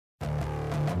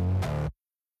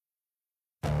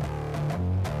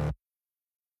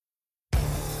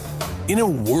In a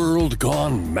world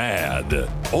gone mad,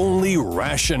 only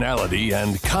rationality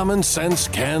and common sense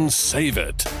can save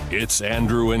it. It's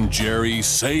Andrew and Jerry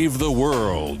Save the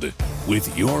World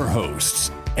with your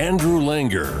hosts, Andrew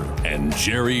Langer and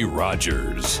Jerry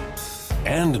Rogers.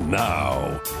 And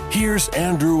now, here's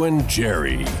Andrew and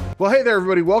Jerry. Well, hey there,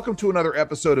 everybody. Welcome to another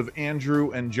episode of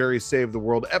Andrew and Jerry Save the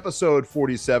World, episode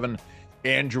 47.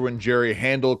 Andrew and Jerry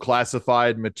handle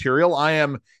classified material. I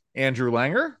am Andrew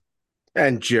Langer.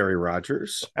 And Jerry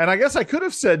Rogers. And I guess I could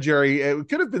have said, Jerry, it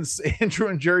could have been Andrew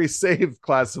and Jerry Save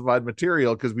classified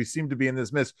material because we seem to be in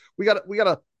this mess. We got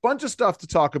a bunch of stuff to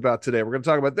talk about today. We're going to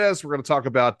talk about this. We're going to talk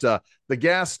about the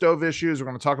gas stove issues. We're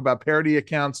going to talk about parody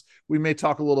accounts. We may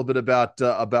talk a little bit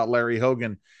about Larry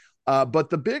Hogan. But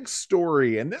the big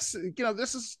story, and it's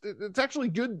actually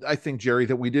good, I think, Jerry,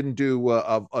 that we didn't do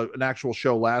an actual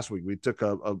show last week. We took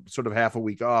a sort of half a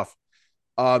week off.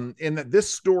 In that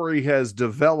this story has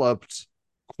developed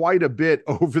quite a bit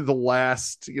over the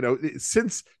last,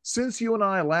 since you and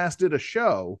I last did a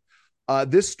show,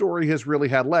 this story has really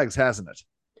had legs, hasn't it?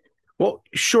 Well,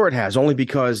 sure it has, only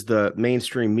because the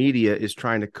mainstream media is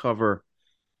trying to cover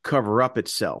up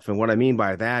itself. And what I mean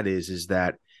by that is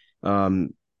that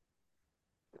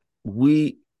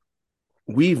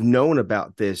we've known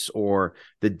about this, or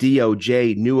the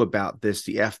DOJ knew about this,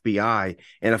 the FBI,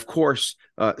 and of course,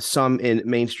 some in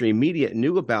mainstream media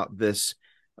knew about this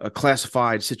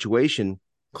classified situation,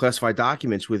 classified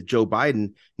documents with Joe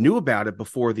Biden, knew about it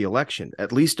before the election,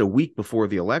 at least a week before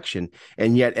the election,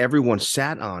 and yet everyone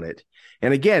sat on it.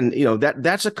 And again,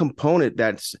 that's a component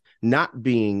that's not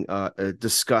being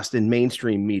discussed in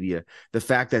mainstream media, the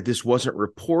fact that this wasn't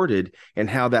reported and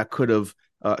how that could have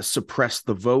suppressed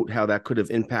the vote, how that could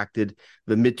have impacted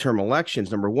the midterm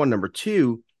elections, number one. Number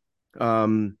two,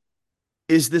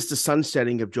 is this the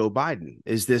sunsetting of Joe Biden?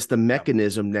 Is this the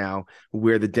mechanism now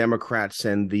where the Democrats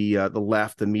and the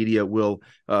left, the media, will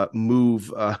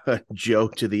move Joe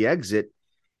to the exit?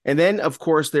 And then, of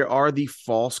course, there are the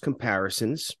false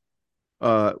comparisons,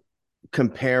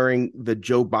 comparing the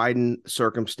Joe Biden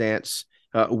circumstance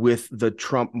with the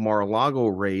Trump Mar-a-Lago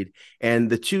raid, and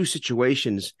the two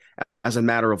situations, as a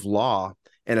matter of law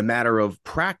and a matter of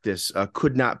practice,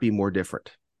 could not be more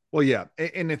different. Well, yeah,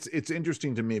 and it's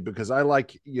interesting to me because I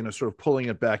like, sort of pulling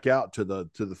it back out to the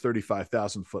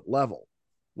 35,000 foot level.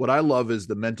 What I love is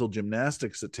the mental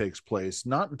gymnastics that takes place,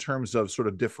 not in terms of sort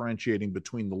of differentiating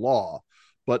between the law,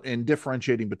 but in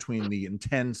differentiating between the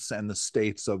intents and the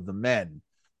states of the men.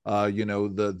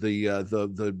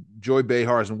 The Joy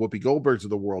Behars and Whoopi Goldbergs of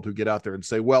the world who get out there and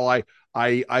say, well,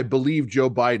 I believe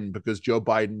Joe Biden because Joe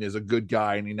Biden is a good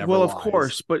guy and he never lies. Of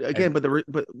course, but again, but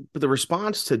the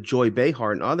response to Joy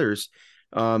Behar and others,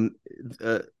 the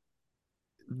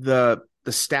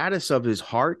status of his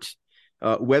heart,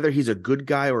 whether he's a good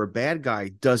guy or a bad guy,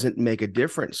 doesn't make a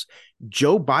difference.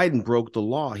 Joe Biden broke the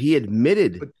law. He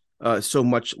admitted so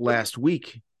much last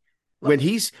week.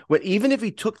 Even if he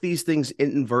took these things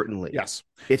inadvertently, yes,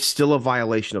 it's still a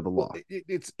violation of the law.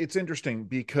 It's interesting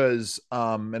because,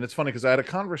 and it's funny because I had a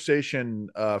conversation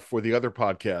for the other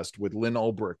podcast with Lynn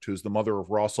Ulbricht, who's the mother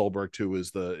of Ross Ulbricht, who is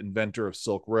the inventor of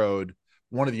Silk Road,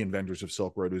 one of the inventors of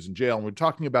Silk Road, who's in jail. And we're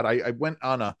talking about, I went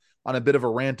on a bit of a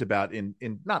rant about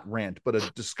not rant, but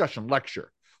a discussion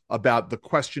lecture about the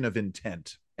question of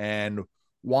intent and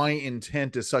why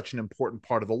intent is such an important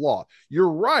part of the law.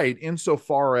 You're right,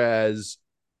 insofar as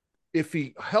if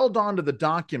he held on to the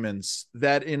documents,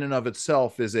 that in and of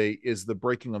itself is the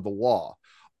breaking of the law.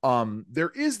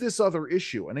 There is this other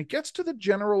issue, and it gets to the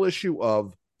general issue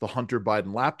of the Hunter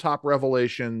Biden laptop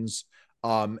revelations,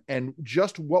 and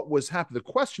just what was happening,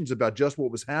 the questions about just what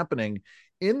was happening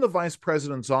in the vice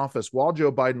president's office while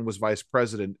Joe Biden was vice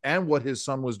president, and what his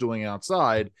son was doing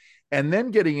outside. And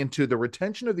then getting into the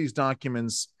retention of these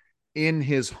documents in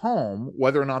his home,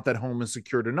 whether or not that home is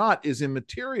secured or not, is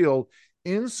immaterial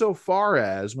insofar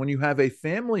as when you have a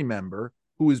family member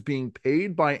who is being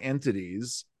paid by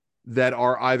entities that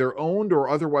are either owned or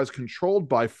otherwise controlled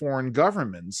by foreign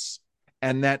governments,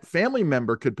 and that family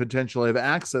member could potentially have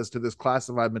access to this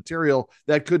classified material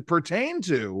that could pertain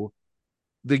to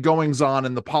the goings on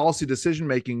and the policy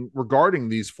decision-making regarding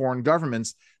these foreign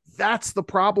governments. That's the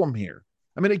problem here.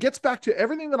 I mean, it gets back to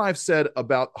everything that I've said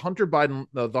about Hunter Biden,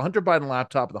 the Hunter Biden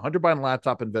laptop, the Hunter Biden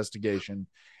laptop investigation,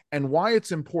 and why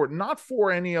it's important, not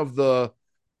for any of the,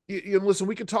 listen,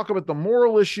 we could talk about the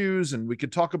moral issues and we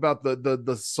could talk about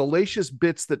the salacious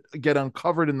bits that get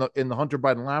uncovered in the Hunter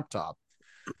Biden laptop.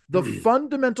 The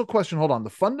fundamental question, the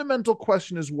fundamental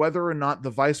question is whether or not the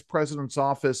vice president's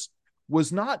office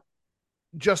was not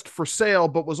just for sale,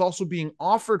 but was also being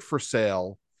offered for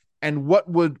sale and what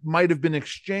might have been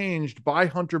exchanged by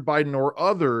Hunter Biden or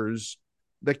others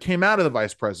that came out of the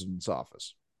vice president's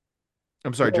office.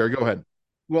 I'm sorry, Jerry, go ahead.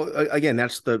 Well, again,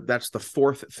 that's the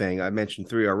fourth thing. I mentioned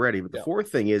three already, but the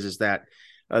fourth thing is that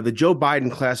the Joe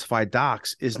Biden classified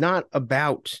docs is not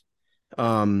about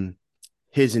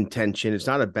his intention. It's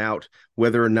not about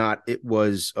whether or not it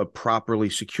was properly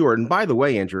secured. And by the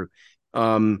way, Andrew,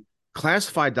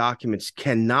 classified documents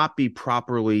cannot be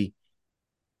properly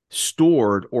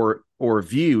stored or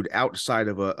viewed outside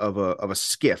of a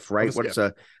SCIF, right? What's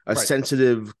a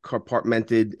sensitive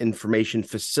compartmented information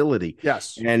facility.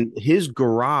 Yes. And his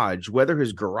garage, whether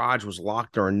his garage was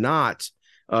locked or not,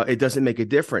 it doesn't make a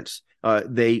difference.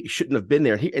 They shouldn't have been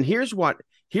there. And here's what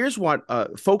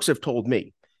folks have told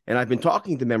me. And I've been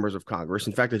talking to members of Congress.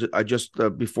 In fact, I just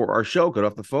before our show got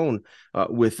off the phone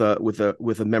with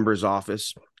a member's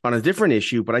office on a different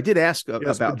issue. But I did ask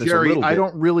about this Jerry, a little bit. I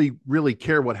don't really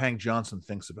care what Hank Johnson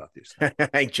thinks about these things.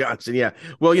 Hank Johnson, yeah.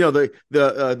 Well,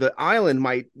 the island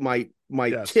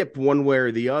might tip one way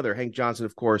or the other. Hank Johnson,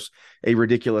 of course, a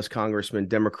ridiculous congressman,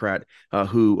 Democrat,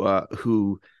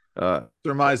 who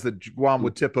surmised that Guam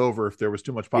would tip over if there was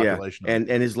too much population. Yeah.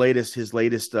 And his latest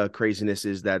craziness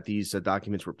is that these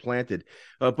documents were planted.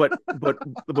 But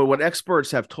what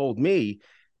experts have told me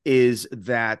is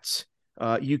that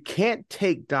you can't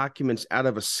take documents out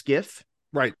of a SCIF,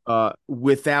 right,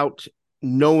 without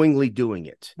knowingly doing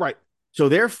it. Right. So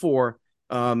therefore,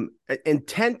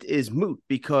 intent is moot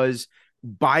because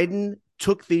Biden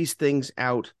took these things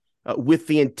out with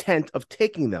the intent of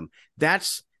taking them.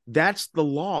 That's the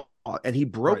law, and he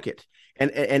broke it.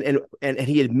 And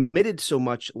he admitted so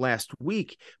much last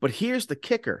week. But here's the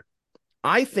kicker.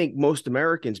 I think most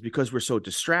Americans, because we're so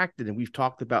distracted, and we've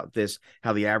talked about this,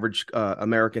 how the average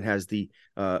American has the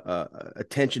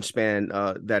attention span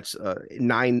that's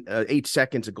 8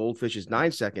 seconds. A goldfish is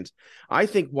 9 seconds. I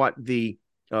think what the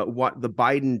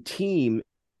Biden team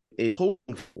is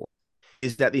hoping for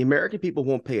is that the American people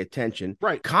won't pay attention.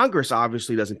 Right. Congress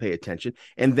obviously doesn't pay attention.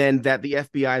 And then that the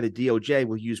FBI, the DOJ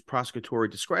will use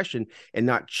prosecutorial discretion and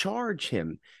not charge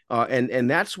him. And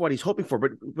that's what he's hoping for.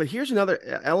 But here's another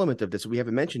element of this that we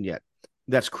haven't mentioned yet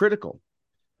that's critical.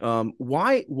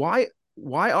 Why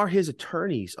are his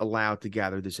attorneys allowed to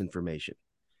gather this information?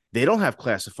 They don't have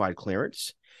classified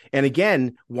clearance. And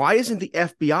again, why isn't the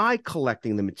FBI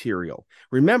collecting the material?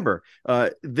 Remember,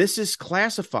 this is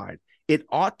classified. It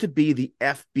ought to be the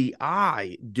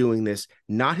FBI doing this,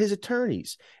 not his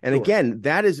attorneys. And sure. Again,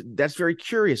 that's very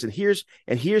curious. And here's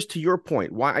to your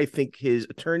point, why I think his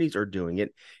attorneys are doing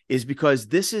it is because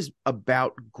this is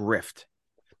about grift.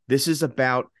 This is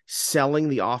about selling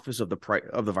the office of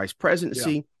the vice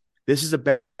presidency. Yeah. This is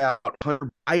about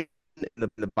Hunter Biden,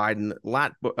 the Biden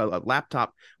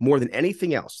laptop more than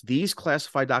anything else. These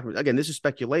classified documents, again, this is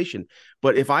speculation,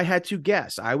 but if I had to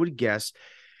guess, I would guess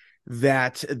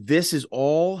that this is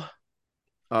all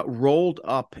rolled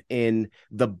up in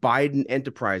the Biden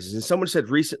enterprises. And someone said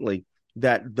recently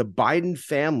that the Biden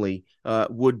family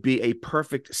would be a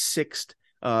perfect sixth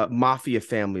mafia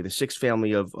family, the sixth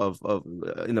family of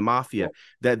in the mafia,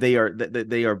 that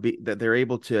they're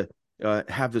able to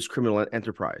have this criminal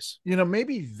enterprise.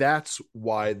 Maybe that's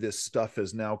why this stuff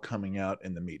is now coming out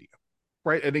in the media,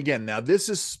 right? And again, now this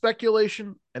is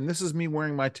speculation, and this is me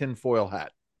wearing my tinfoil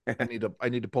hat. I need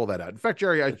to pull that out. In fact,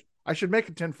 Jerry, I should make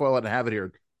a tinfoil hat and have it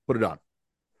here, put it on.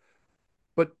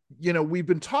 But, we've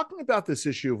been talking about this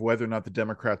issue of whether or not the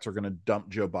Democrats are going to dump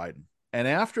Joe Biden. And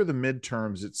after the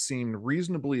midterms, it seemed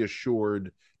reasonably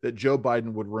assured that Joe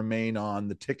Biden would remain on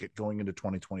the ticket going into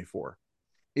 2024.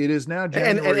 It is now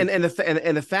January. And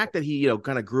the fact that he,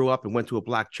 kind of grew up and went to a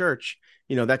black church,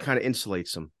 that kind of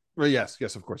insulates him. Well, yes,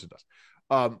 of course it does.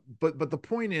 But the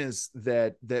point is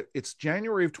that it's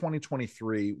January of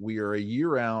 2023. We are a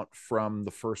year out from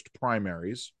the first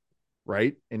primaries,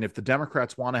 right? And if the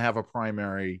Democrats want to have a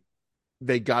primary,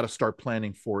 they got to start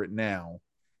planning for it now.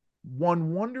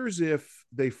 One wonders if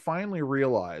they finally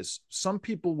realize, some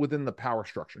people within the power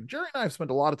structure. And Jerry and I have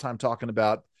spent a lot of time talking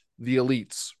about the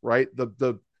elites, right?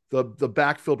 The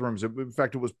backfilled rooms. In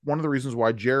fact, it was one of the reasons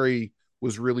why Jerry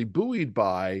was really buoyed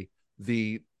by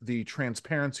the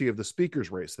transparency of the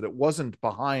speaker's race, that it wasn't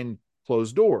behind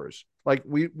closed doors. Like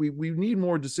we need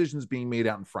more decisions being made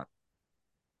out in front.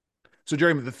 So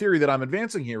Jerry, the theory that I'm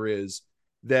advancing here is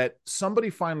that somebody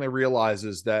finally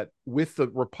realizes that with the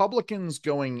Republicans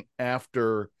going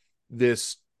after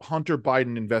this Hunter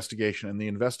Biden investigation and the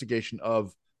investigation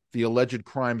of the alleged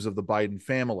crimes of the Biden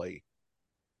family,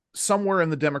 somewhere in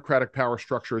the Democratic power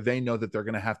structure, they know that they're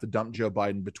going to have to dump Joe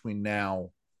Biden between now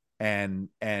and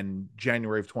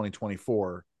January of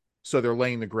 2024. So they're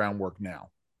laying the groundwork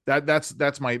now.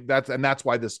 That's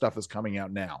why this stuff is coming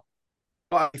out now.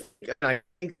 I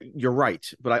think you're right,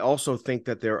 but I also think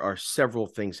that there are several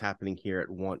things happening here at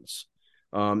once.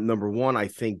 Number one, I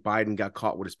think Biden got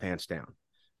caught with his pants down.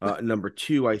 Number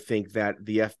two, I think that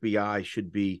the FBI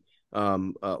should be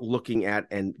looking at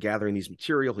and gathering these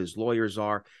material. His lawyers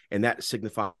are, and that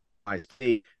signifies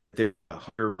there's a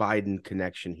Hunter Biden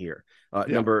connection here.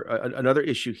 Another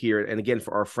issue here, and again,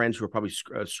 for our friends who are probably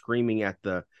screaming at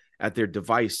their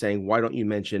device saying, why don't you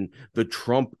mention the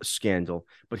Trump scandal?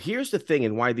 But here's the thing,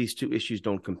 and why these two issues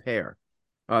don't compare.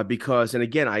 Because, and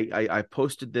again, I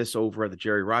posted this over at the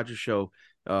Jerry Rogers Show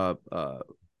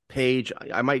page.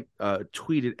 I might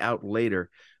tweet it out later.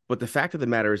 But the fact of the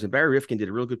matter is, and Barry Rifkin did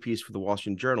a real good piece for the Wall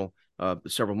Street Journal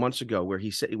several months ago, where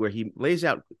he lays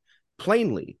out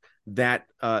plainly that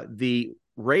the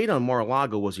raid on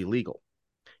Mar-a-Lago was illegal,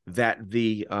 that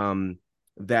the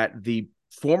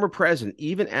former president,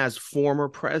 even as former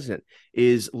president,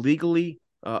 is legally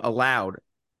allowed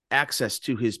access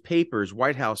to his papers,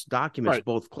 White House documents, right,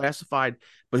 both classified.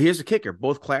 But here's the kicker: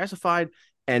 both classified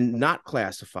and not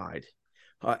classified.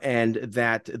 And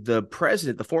that the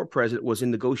former president, was in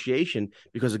negotiation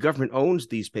because the government owns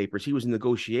these papers. He was in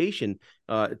negotiation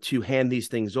to hand these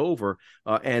things over,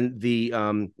 and the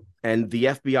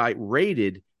FBI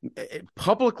raided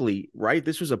publicly. Right,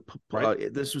 this was a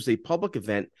public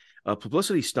event, a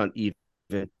publicity stunt even.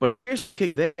 But here's the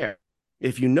key there: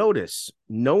 if you notice,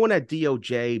 no one at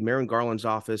DOJ, Merrick Garland's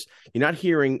office, you're not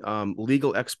hearing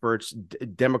legal experts,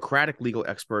 Democratic legal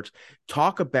experts,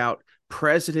 talk about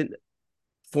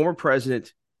former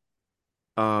President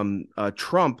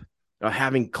Trump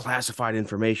having classified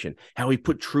information, how he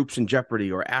put troops in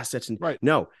jeopardy or assets in. Right.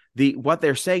 No, what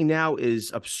they're saying now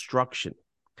is obstruction.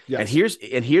 Yes. And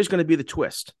here's going to be the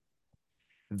twist.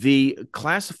 The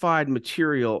classified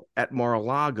material at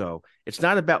Mar-a-Lago, it's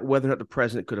not about whether or not the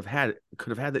president could have had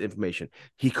that information.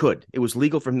 He could. It was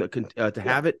legal for him to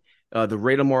have it. The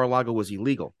raid on Mar-a-Lago was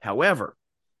illegal. However,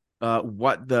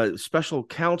 what the special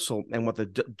counsel and what the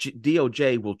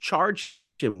DOJ will charge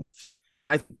him,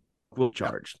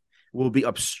 will be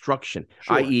obstruction,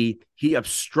 sure, i.e., he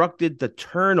obstructed the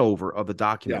turnover of the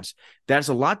documents. Yeah. That's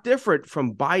a lot different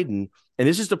from Biden, and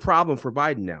this is the problem for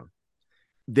Biden now.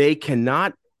 They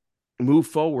cannot move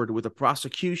forward with a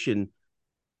prosecution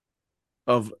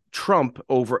of Trump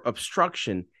over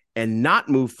obstruction and not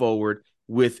move forward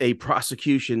with a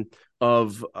prosecution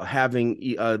of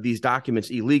having these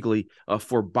documents illegally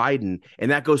for Biden,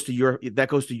 and that goes to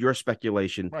your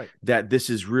speculation, right, that this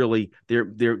is really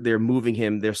they're moving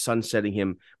him, they're sunsetting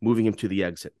him, moving him to the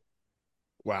exit.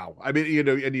 Wow, I mean,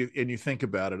 and you think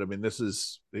about it. I mean,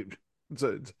 it's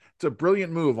a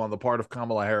brilliant move on the part of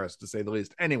Kamala Harris, to say the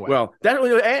least. Anyway, well, that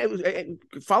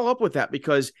follow up with that,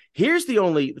 because here's the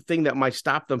only thing that might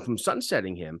stop them from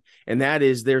sunsetting him, and that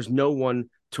is there's no one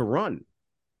to run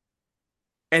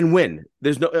and win.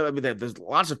 There's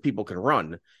lots of people can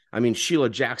run. I mean, Sheila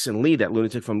Jackson Lee, that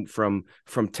lunatic from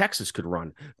Texas, could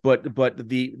run. But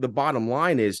the bottom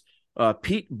line is,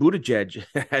 Pete Buttigieg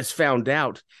has found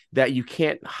out that you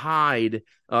can't hide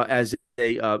as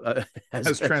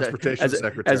transportation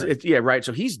secretary. Right.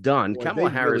 So he's done. Boy, Kamala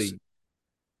Harris.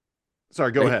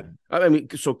 Sorry, go ahead. I mean,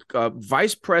 so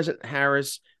Vice President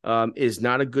Harris is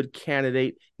not a good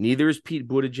candidate. Neither is Pete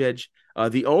Buttigieg.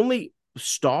 The only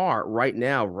star right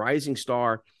now, rising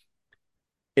star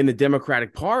in the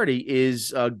Democratic Party,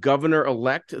 is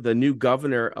governor-elect, the new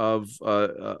governor of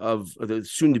the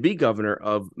soon-to-be governor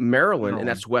of Maryland, and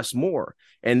that's Wes Moore.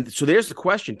 And so there's the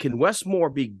question: can Wes Moore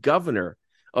be governor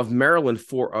of Maryland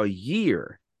for a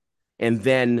year and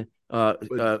then run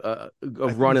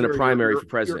in a primary for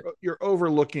president? You're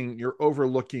overlooking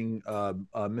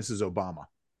Mrs. Obama.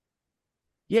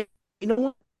 Yeah, you know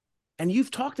what? And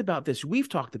you've talked about this. We've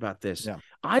talked about this. Yeah.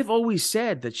 I've always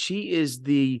said that she's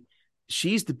the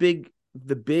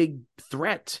big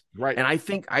threat. Right. And I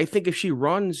think if she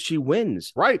runs, she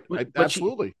wins. Right.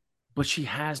 Absolutely. But she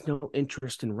has no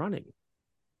interest in running.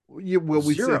 Yeah, well,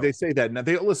 they say that. Now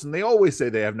they always say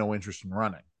they have no interest in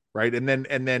running. Right. And then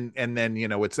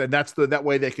that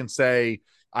way they can say,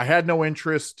 I had no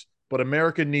interest, but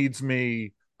America needs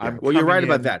me. Yeah. Well, you're right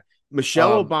about that.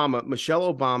 Michelle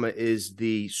Obama is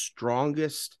the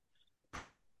strongest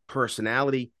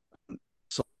personality.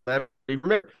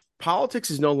 Remember,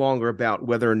 politics is no longer about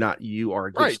whether or not you are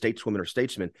a good stateswoman or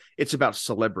statesman. It's about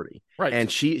celebrity. Right. And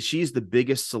she's the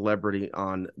biggest celebrity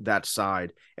on that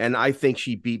side. And I think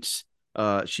she beats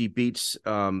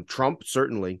Trump,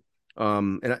 certainly.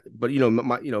 But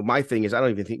my thing is, I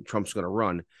don't even think Trump's going to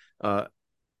run.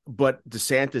 But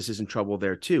DeSantis is in trouble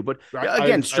there too. But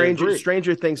again,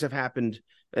 stranger things have happened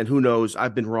And who knows?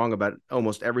 I've been wrong about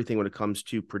almost everything when it comes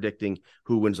to predicting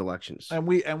who wins elections. And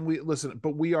we listen,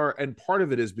 but we are, and part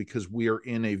of it is because we are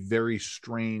in a very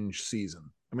strange season.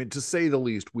 I mean, to say the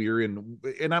least, we are in,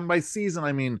 and by season,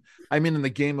 I mean in the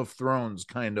Game of Thrones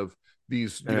kind of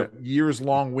these years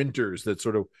long winters that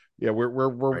sort of, we're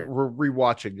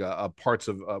rewatching parts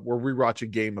of we're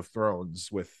rewatching Game of Thrones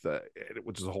with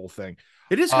which is the whole thing.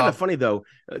 It is kind of funny though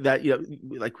that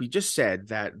like we just said,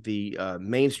 that the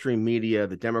mainstream media,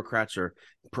 the Democrats, are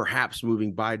perhaps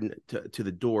moving Biden to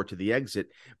the door, to the exit,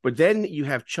 but then you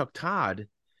have Chuck Todd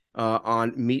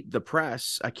on Meet the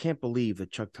Press. I can't believe that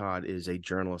Chuck Todd is a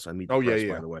journalist on Meet the Press,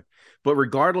 by the way. But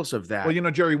regardless of that,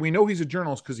 well, Jerry, we know he's a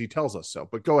journalist because he tells us so.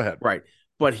 But go ahead. Right.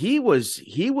 But he was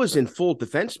in full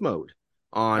defense mode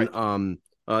on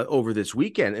over this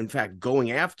weekend. In fact,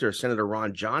 going after Senator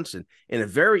Ron Johnson in a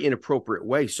very inappropriate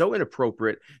way, so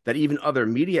inappropriate that even other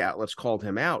media outlets called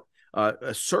him out,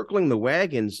 circling the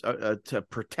wagons to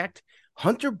protect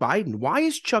Hunter Biden. Why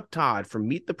is Chuck Todd from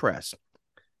Meet the Press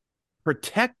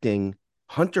protecting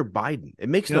Hunter Biden? It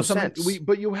makes no sense.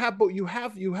 But you have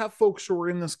folks who are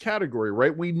in this category,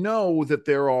 right? We know that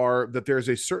there's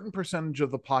a certain percentage of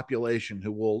the population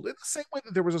who will, in the same way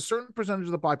that there was a certain percentage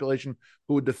of the population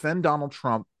who would defend Donald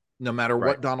Trump no matter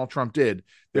what Donald Trump did.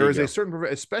 There is a certain,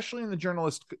 especially in the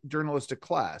journalistic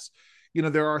class,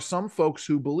 there are some folks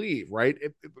who believe, right?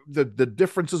 The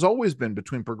difference has always been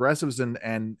between progressives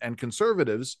and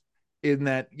conservatives in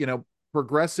that,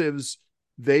 progressives,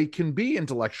 they can be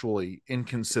intellectually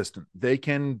inconsistent. They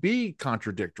can be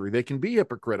contradictory. They can be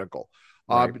hypocritical.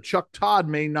 But Chuck Todd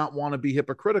may not want to be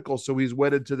hypocritical, so he's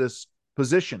wedded to this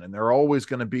position. And there are always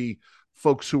going to be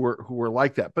folks who are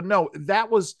like that. But no,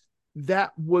 that was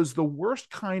the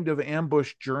worst kind of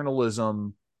ambush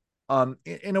journalism,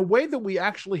 in a way that we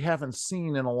actually haven't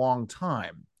seen in a long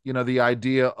time. The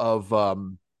idea of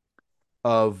Ron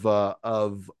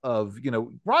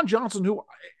Johnson, who,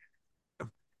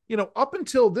 up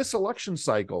until this election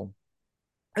cycle,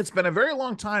 it's been a very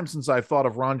long time since I've thought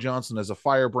of Ron Johnson as a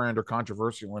firebrand or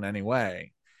controversial in any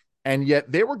way. And yet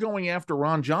they were going after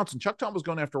Ron Johnson. Chuck Todd was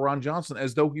going after Ron Johnson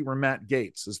as though he were Matt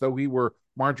Gaetz, as though he were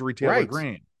Marjorie Taylor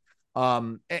Greene.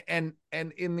 And in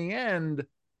the end,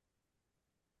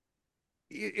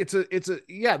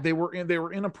 they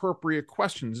were inappropriate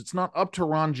questions. It's not up to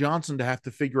Ron Johnson to have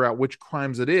to figure out which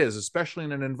crimes it is, especially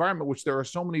in an environment which there are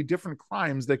so many different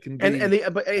crimes that can be.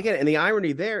 But the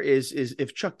irony there is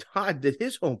if Chuck Todd did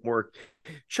his homework,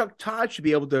 Chuck Todd should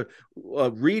be able to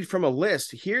read from a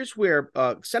list. Here's where,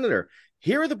 Senator,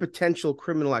 here are the potential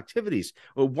criminal activities.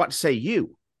 Well, what say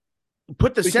you?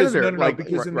 Put the senator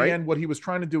because in the end, what he was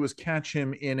trying to do is catch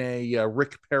him in a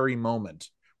Rick Perry moment,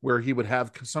 where he would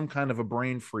have some kind of a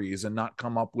brain freeze and not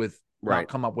come up with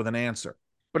an answer.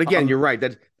 But again, you're right.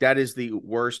 That is the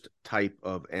worst type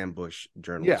of ambush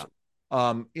journalism.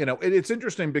 Yeah. It's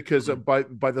interesting because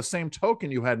by the same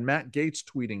token, you had Matt Gaetz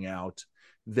tweeting out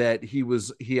that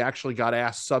he actually got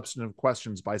asked substantive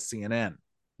questions by CNN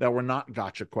that were not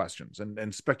gotcha questions,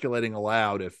 and speculating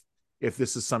aloud if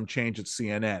this is some change at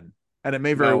CNN. And it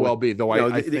may very well be, though.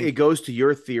 I think it goes to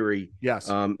your theory. Yes.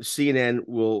 CNN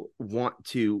will want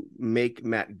to make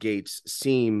Matt Gaetz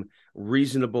seem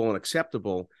reasonable and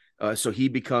acceptable, so he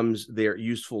becomes their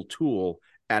useful tool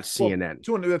at CNN.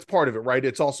 Well, that's part of it, right?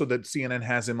 It's also that CNN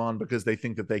has him on because they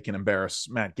think that they can embarrass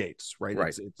Matt Gaetz, right?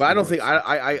 Right. But I don't think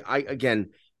I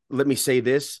again, let me say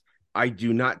this. I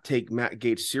do not take Matt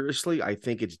Gaetz seriously. I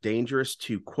think it's dangerous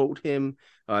to quote him,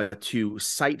 to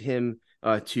cite him,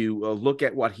 to look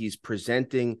at what he's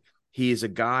presenting. He is a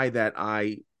guy that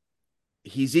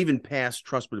he's even past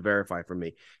trust but verify for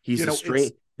me. He's a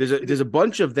strange. There's a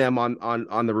bunch of them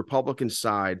on the Republican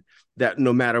side that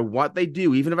no matter what they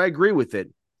do, even if I agree with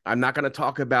it, I'm not going to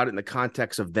talk about it in the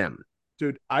context of them.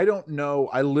 Dude, I don't know.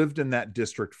 I lived in that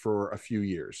district for a few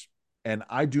years, and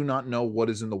I do not know what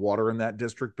is in the water in that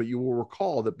district, but you will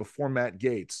recall that before Matt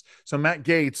Gaetz. So Matt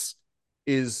Gaetz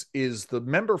is the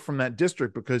member from that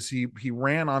district because he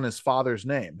ran on his father's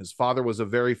name. His father was a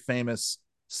very famous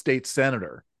state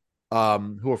senator,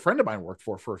 who a friend of mine worked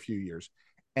for a few years.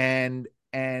 And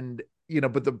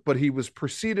but he was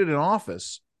preceded in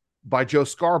office by Joe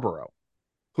Scarborough,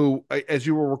 who, as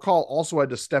you will recall, also had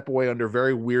to step away under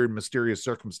very weird, mysterious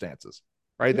circumstances.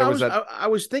 Right? I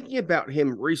was thinking about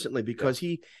him recently because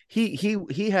he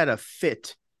had a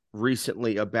fit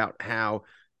recently about how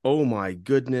oh my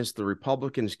goodness, the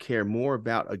Republicans care more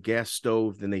about a gas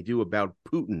stove than they do about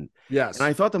Putin. Yes. And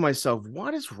I thought to myself,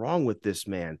 what is wrong with this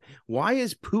man? Why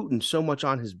is Putin so much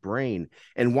on his brain?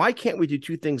 And why can't we do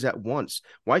two things at once?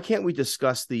 Why can't we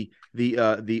discuss the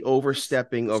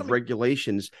overstepping of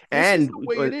regulations and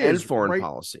foreign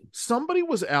policy? Somebody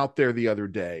was out there the other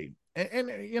day, and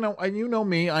you know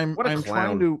me, I'm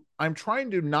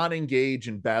trying to not engage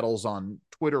in battles on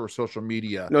Twitter or social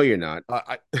media. No, you're not.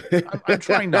 I'm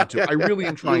trying not to. I really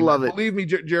am trying. Love it. Believe me,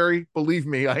 Jerry. Believe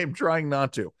me, I am trying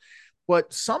not to.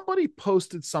 But somebody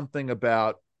posted something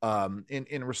about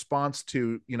in response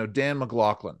to Dan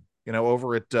McLaughlin,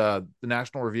 over at the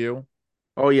National Review.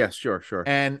 Oh yes, sure.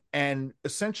 And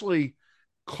essentially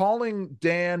calling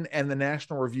Dan and the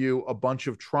National Review a bunch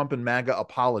of Trump and MAGA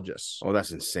apologists. Oh,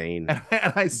 that's insane.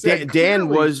 And I said Dan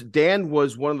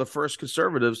was one of the first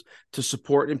conservatives to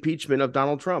support impeachment of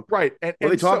Donald Trump. Right. What are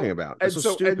they talking about? That's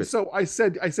so stupid. And so I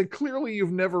said, clearly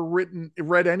you've never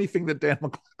read anything that Dan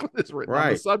McLaughlin has written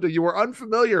on the subject. You were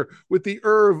unfamiliar with the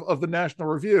oeuvre of the National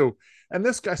Review. And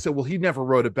this guy said, well, he never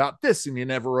wrote about this and he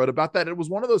never wrote about that. It was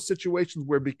one of those situations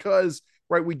where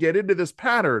we get into this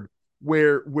pattern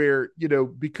where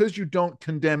because you don't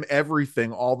condemn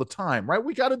everything all the time, right?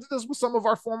 We got to do this with some of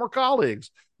our former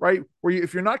colleagues, right? Where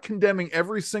if you're not condemning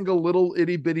every single little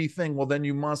itty bitty thing, well, then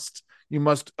you must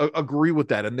agree with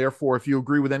that. And therefore, if you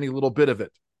agree with any little bit of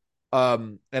it,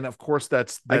 and of course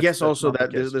that's I guess also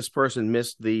that this person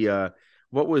missed the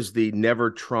what was the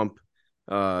Never Trump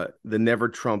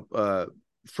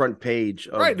front page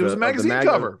of it was a magazine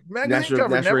cover. National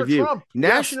Review. Trump.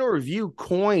 National Review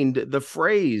coined the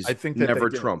phrase, I think, Never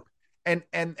Trump. And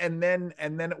then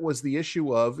it was the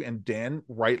issue of, and Dan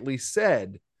rightly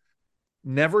said,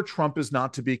 Never Trump is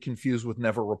not to be confused with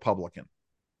Never Republican.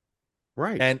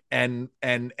 Right. And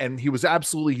he's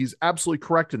absolutely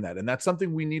correct in that. And that's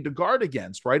something we need to guard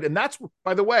against, right? And that's,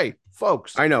 by the way,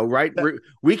 folks. I know, right?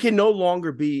 We can no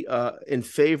longer be in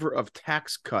favor of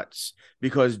tax cuts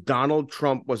because Donald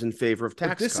Trump was in favor of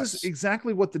tax cuts. This is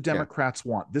exactly what the Democrats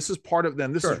want. This is part of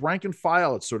them. This is rank and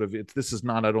file. This is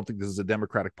not, I don't think this is a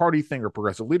Democratic Party thing or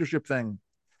progressive leadership thing.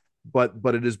 But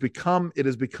it has become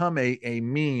a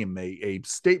meme, a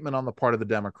statement on the part of the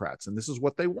Democrats. And this is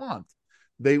what they want.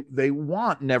 They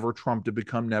want Never Trump to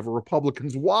become Never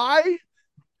Republicans. Why?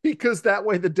 Because that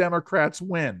way the Democrats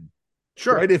win.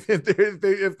 Sure. Right?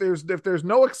 If there's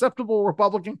no acceptable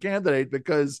Republican candidate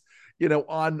because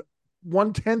on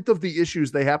 1/10 of the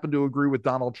issues they happen to agree with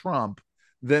Donald Trump,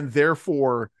 then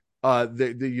therefore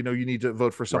you need to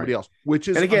vote for somebody else. Which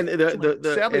is, and again,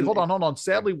 sadly, hold on.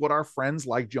 Sadly, what our friends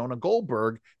like Jonah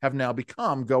Goldberg have now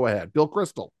become. Go ahead, Bill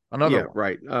Kristol. Another one.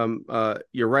 Right.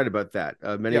 You're right about that.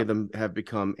 Many of them have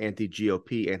become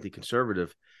anti-GOP,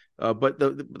 anti-conservative. But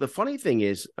the funny thing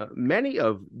is, many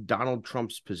of Donald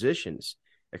Trump's positions,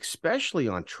 especially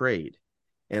on trade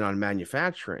and on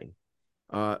manufacturing,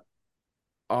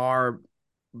 are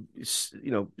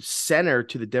center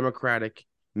to the Democratic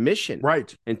mission,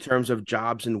 right, in terms of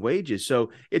jobs and wages.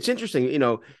 So it's interesting.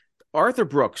 Arthur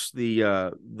Brooks,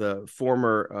 the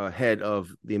former head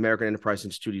of the American Enterprise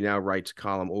Institute, he now writes a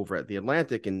column over at The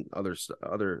Atlantic and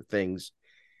other things,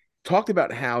 talked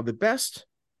about how the best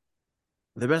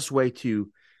way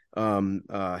to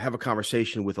have a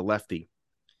conversation with a lefty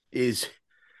is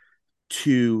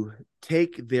to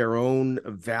take their own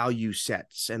value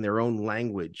sets and their own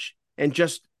language and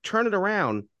just turn it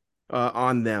around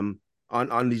on them.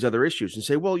 On these other issues and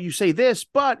say, well, you say this,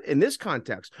 but in this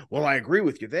context, well, I agree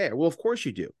with you there. Well, of course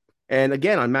you do. And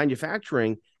again, on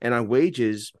manufacturing and on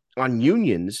wages, on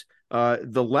unions,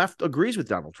 the left agrees with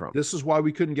Donald Trump. This is why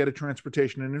we couldn't get a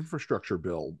transportation and infrastructure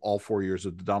bill all 4 years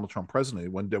of the Donald Trump presidency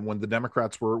when the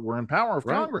Democrats were in power of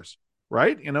Congress.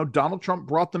 Right. Donald Trump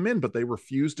brought them in, but they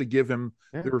refused to give him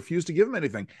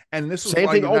anything. And this is same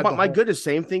thing. Oh, my goodness.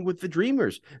 Same thing with the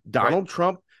Dreamers. Donald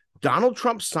Trump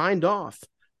signed off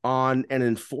on an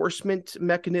enforcement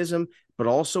mechanism, but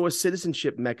also a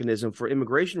citizenship mechanism for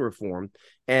immigration reform.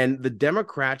 And the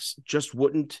Democrats just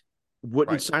wouldn't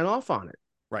sign off on it.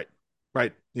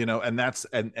 Right. And that's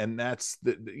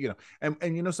the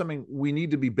something, we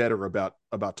need to be better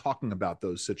about talking about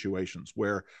those situations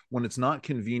where when it's not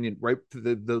convenient, right.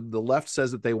 The left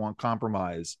says that they want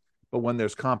compromise, but when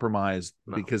there's compromise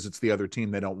because it's the other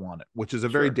team, they don't want it, which is a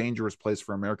very dangerous place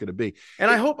for America to be.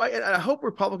 And I hope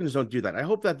Republicans don't do that. I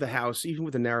hope that the House, even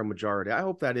with a narrow majority, I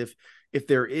hope that if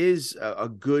there is a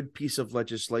good piece of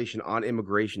legislation on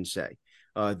immigration, say,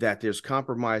 that there's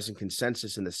compromise and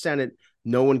consensus in the Senate,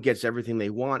 no one gets everything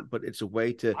they want, but it's a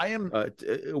way to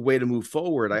a way to move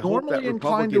forward. I hope that normally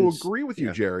inclined to Republicans agree with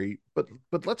you, Jerry, but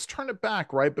let's turn it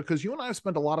back, right? Because you and I have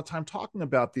spent a lot of time talking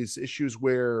about these issues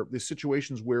where these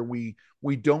situations where we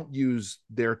don't use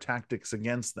their tactics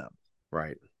against them,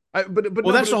 right? But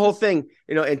well, that's the whole thing,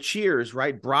 And cheers,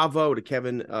 right? Bravo to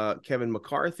Kevin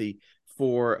McCarthy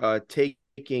for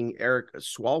taking Eric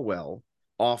Swalwell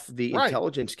off the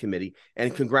Intelligence Committee,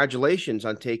 and congratulations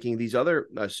on taking these other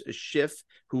Schiff,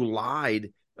 who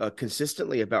lied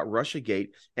consistently about Russiagate,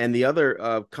 and the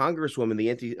other congresswoman,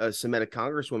 the anti-Semitic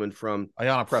congresswoman from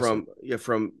Ayanna Pressley.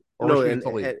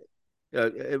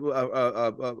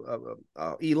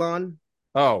 Elon.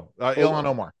 Ilhan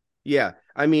Omar. Yeah,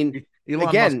 I mean,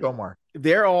 Elon Musk Omar.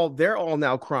 They're all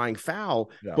now crying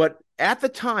foul. Yeah. But at the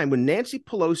time when Nancy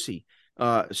Pelosi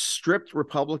stripped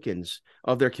Republicans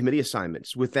of their committee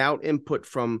assignments without input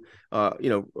from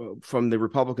the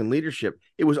Republican leadership,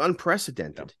 it was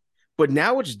unprecedented. Yeah. But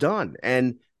now it's done,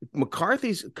 and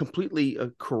McCarthy's completely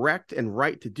correct and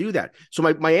right to do that. So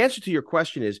my answer to your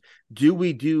question is: do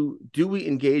we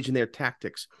engage in their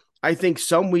tactics? I think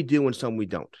some we do and some we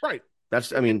don't. Right.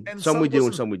 That's, and some we do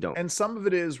and some we don't. And some of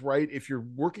it is, right, if you're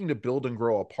working to build and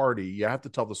grow a party, you have to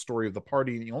tell the story of the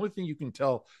party. And the only way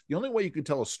you can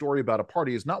tell a story about a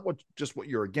party is not what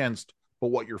you're against, but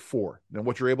what you're for and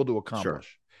what you're able to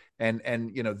accomplish. Sure.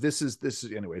 And this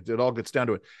is anyway, it all gets down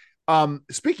to it.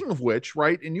 Speaking of which,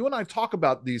 right, and you and I talk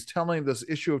about this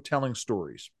issue of telling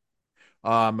stories.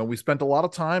 And we spent a lot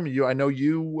of time. I know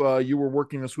you were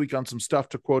working this week on some stuff,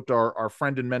 to quote our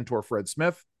friend and mentor Fred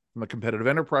Smith from the Competitive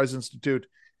Enterprise Institute.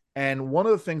 And one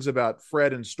of the things about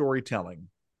Fred and storytelling,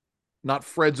 not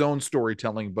Fred's own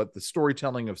storytelling, but the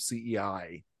storytelling of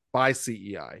CEI by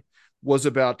CEI, was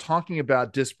about talking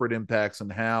about disparate impacts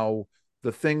and how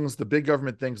the big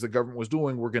government things the government was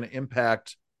doing were going to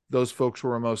impact those folks who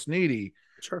are most needy.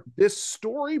 Sure. This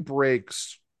story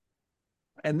breaks,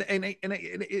 and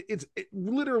it's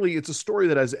literally a story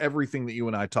that has everything that you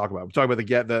and I talk about. We talk about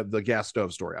the gas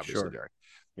stove story, obviously, Jerry.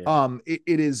 Yeah.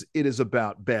 It is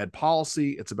about bad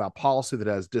policy. It's about policy that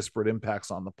has disparate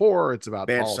impacts on the poor. It's about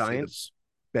bad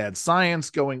science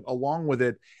going along with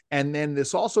it. And then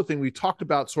this also thing we talked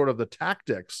about, sort of the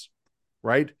tactics,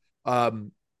 right?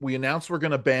 We announced we're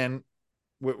going to ban.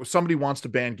 Somebody wants to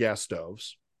ban gas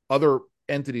stoves. Other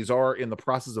entities are in the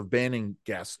process of banning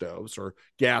gas stoves or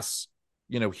gas,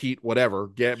 heat, whatever,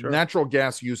 natural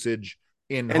gas usage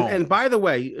in homes. And by the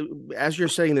way, as you're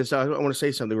saying this, I want to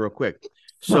say something real quick.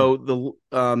 So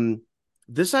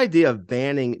this idea of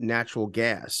banning natural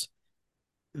gas,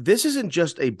 this isn't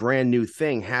just a brand new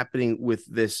thing happening with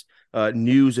this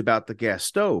news about the gas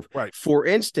stove. Right. For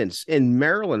instance, in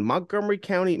Maryland, Montgomery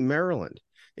County, Maryland,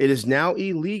 it is now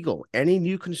illegal. Any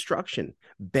new construction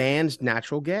bans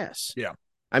natural gas. Yeah.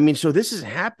 I mean, so this is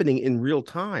happening in real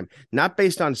time, not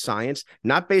based on science,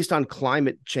 not based on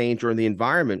climate change or the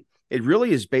environment. It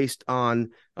really is based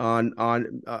on and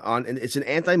it's an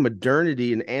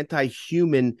anti-modernity and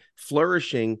anti-human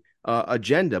flourishing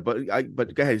agenda. But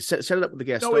go ahead, set it up with the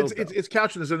gas stove. No, it's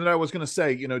couched in this, and then I was going to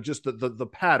say, just the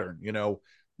pattern.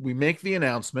 We make the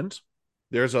announcement.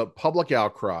 There's a public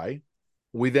outcry.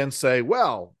 We then say,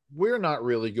 well, we're not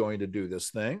really going to do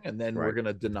this thing, and then we're going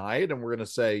to deny it, and we're going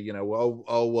to say,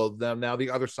 well, now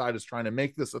the other side is trying to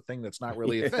make this a thing that's not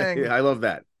really a thing. Yeah, I love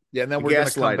that. Yeah, and then we're going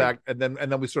to come back, and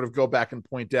then we sort of go back and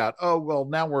point out, oh, well,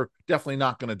 now we're definitely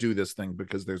not going to do this thing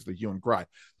because there's the hue and cry.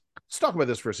 Let's talk about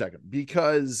this for a second,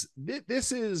 because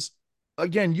this is,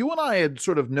 again, you and I had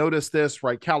sort of noticed this,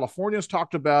 right? California's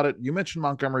talked about it. You mentioned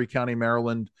Montgomery County,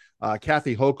 Maryland.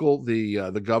 Kathy Hochul,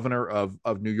 the governor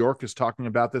of New York, is talking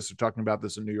about this. They're talking about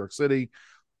this in New York City.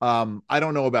 I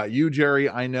don't know about you, Jerry.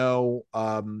 I know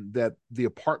that the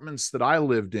apartments that I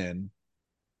lived in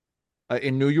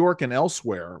New York and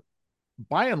elsewhere,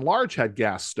 by and large, had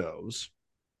gas stoves.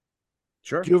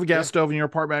 Sure. Do you have a gas stove in your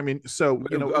apartment? I mean, so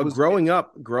growing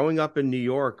up in New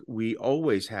York, we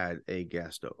always had a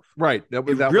gas stove. Right.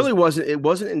 It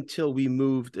wasn't until we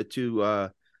moved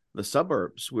to the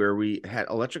suburbs where we had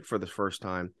electric for the first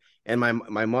time, and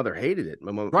my mother hated it.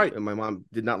 My mom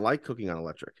did not like cooking on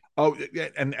electric. Oh,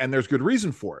 and there's good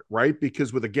reason for it, right?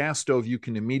 Because with a gas stove, you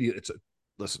can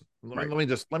listen. Let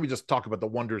me just talk about the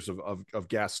wonders of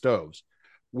gas stoves,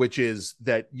 which is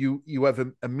that you have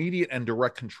an immediate and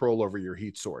direct control over your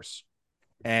heat source.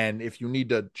 And if you need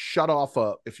to shut off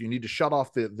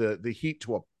the heat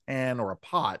to a pan or a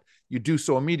pot, you do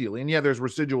so immediately. And yeah, there's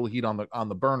residual heat on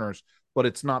the burners, but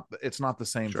it's not the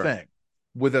same thing.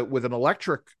 With an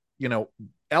electric,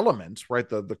 element, right?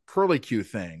 The curly Q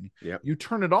thing. Yep. You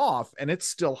turn it off and it's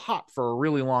still hot for a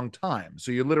really long time.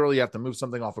 So you literally have to move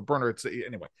something off a burner. It's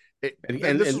anyway.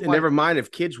 And never mind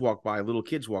if kids walk by, little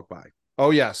kids walk by.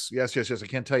 Oh yes. I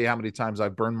can't tell you how many times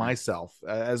I've burned myself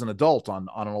as an adult on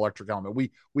an electric element.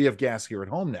 We have gas here at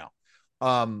home now.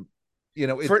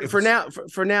 For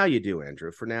now you do,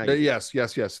 Andrew. For now, yes.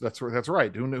 That's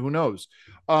right. Who knows?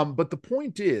 But the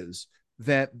point is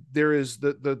that there is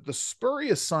the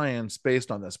spurious science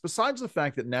based on this. Besides the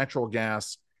fact that natural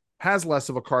gas has less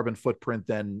of a carbon footprint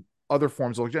than other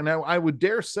forms of electricity. Now, I would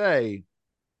dare say,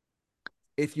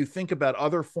 if you think about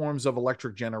other forms of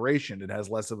electric generation, it has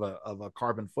less of a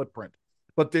carbon footprint.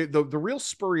 But the real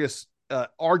spurious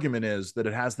argument is that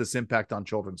it has this impact on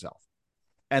children's health.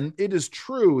 And it is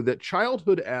true that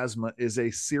childhood asthma is a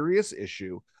serious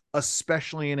issue,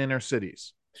 especially in inner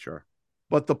cities. Sure.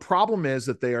 But the problem is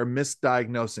that they are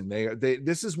misdiagnosing.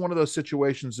 This is one of those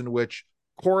situations in which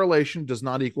correlation does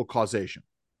not equal causation,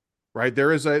 right?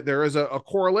 There is a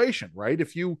correlation, right?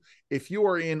 If you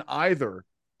are in either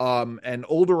an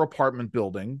older apartment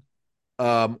building,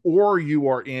 or you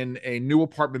are in a new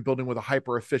apartment building with a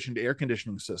hyper efficient air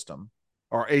conditioning system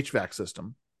or HVAC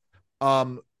system,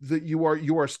 that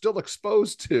you are still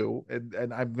exposed to,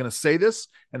 and I'm going to say this,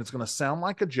 and it's going to sound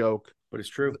like a joke, but it's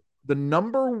true. The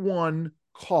number one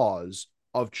cause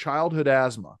of childhood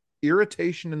asthma,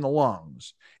 irritation in the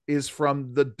lungs, is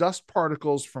from the dust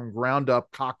particles from ground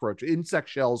up cockroach insect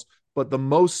shells, but the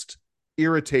most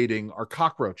irritating are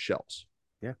cockroach shells.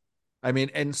 Yeah. I mean,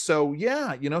 and so,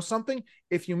 yeah, something,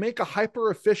 if you make a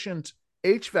hyper efficient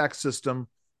HVAC system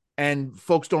and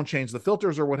folks don't change the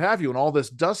filters or what have you, and all this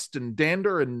dust and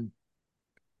dander and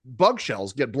bug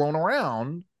shells get blown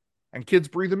around and kids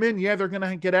breathe them in, yeah, they're going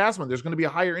to get asthma. There's going to be a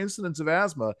higher incidence of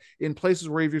asthma in places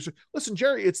where you've listen,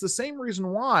 Jerry, it's the same reason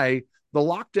why the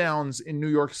lockdowns in New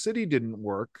York City didn't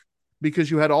work,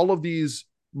 because you had all of these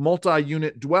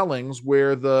multi-unit dwellings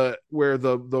where the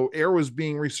air was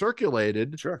being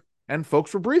recirculated. Sure. And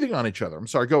folks were breathing on each other. I'm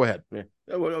sorry, go ahead. Yeah.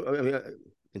 Well, I mean,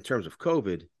 in terms of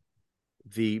COVID,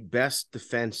 the best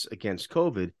defense against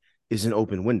COVID is an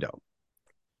open window,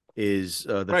 is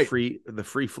the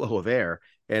free flow of air.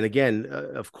 And again,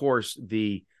 of course,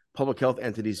 the public health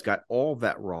entities got all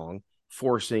that wrong,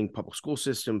 forcing public school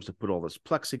systems to put all this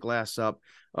plexiglass up,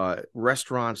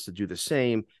 restaurants to do the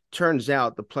same. Turns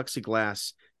out the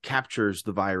plexiglass captures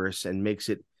the virus and makes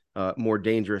it more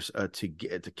dangerous to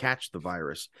catch the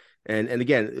virus. And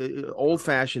again, old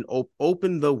fashioned,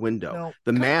 open the window. No,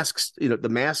 the masks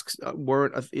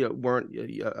weren't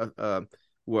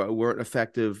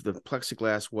effective. The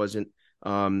plexiglass wasn't.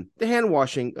 The hand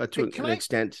washing to an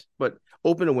extent, but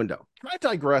open a window. Can I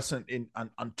digress on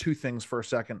two things for a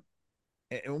second?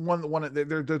 And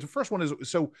the first one is,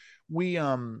 so we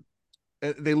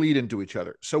they lead into each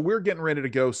other. So we're getting ready to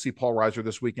go see Paul Reiser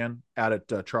this weekend out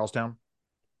at Charlestown.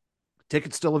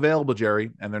 Tickets still available, Jerry,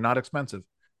 and they're not expensive.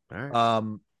 All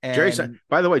right.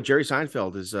 By the way, Jerry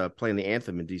Seinfeld is playing the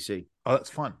anthem in DC. Oh, that's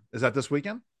fun. Is that this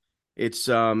weekend? It's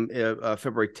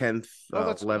February 10th,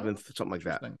 11th, something like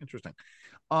that. Interesting.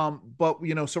 But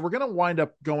so we're going to wind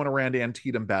up going around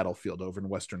Antietam Battlefield over in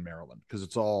Western Maryland, because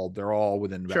they're all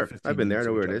within about 15 I've been there. I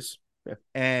know where it is. Yeah.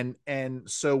 And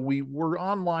so we were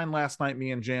online last night,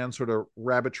 me and Jan, sort of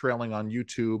rabbit trailing on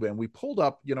YouTube, and we pulled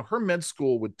up, her med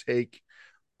school would take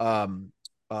I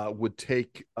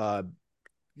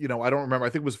don't remember. I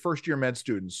think it was first year med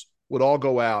students would all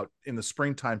go out in the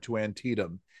springtime to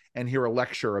Antietam and hear a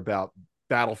lecture about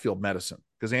battlefield medicine,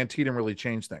 because Antietam really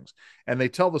changed things. And they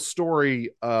tell the story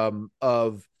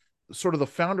of sort of the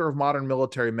founder of modern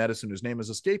military medicine, whose name is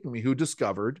escaping me, who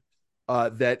discovered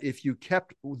that if you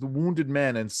kept the wounded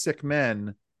men and sick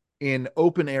men in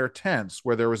open air tents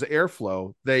where there was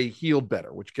airflow, they healed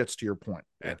better, which gets to your point.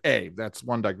 Yeah. That's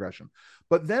one digression.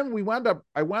 But then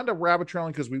I wound up rabbit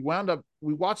trailing, because we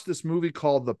watched this movie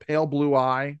called The Pale Blue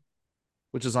Eye,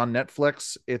 which is on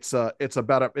Netflix. It's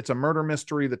a murder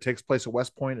mystery that takes place at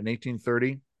West Point in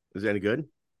 1830. Is it any good?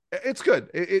 It's good.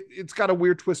 It's got a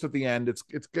weird twist at the end. It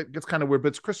gets kind of weird, but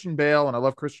it's Christian Bale, and I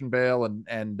love Christian Bale,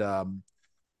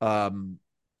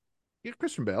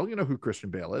 Christian Bale. You know who Christian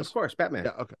Bale is? Of course, Batman.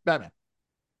 Yeah, okay, Batman.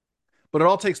 But it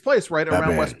all takes place right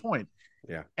around West Point.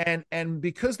 Yeah. And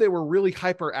because they were really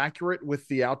hyper accurate with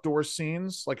the outdoor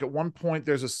scenes, like at one point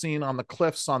there's a scene on the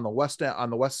cliffs on the west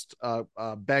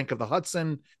bank of the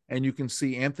Hudson, and you can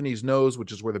see Anthony's Nose,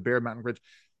 which is where the Bear Mountain Bridge.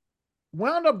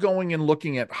 Wound up going and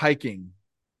looking at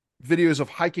videos of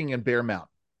hiking in Bear Mountain.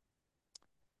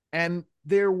 And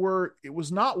it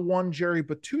was not one, Jerry,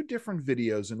 but two different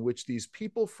videos in which these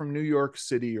people from New York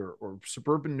City or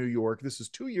suburban New York, this is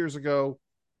 2 years ago,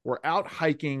 were out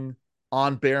hiking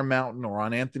on Bear Mountain or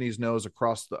on Anthony's Nose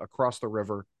across the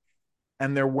river,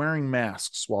 and they're wearing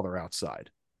masks while they're outside.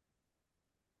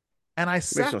 And I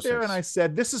sat there and I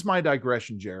said, this is my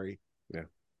digression, Jerry. Yeah.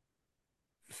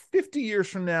 50 years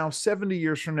from now, 70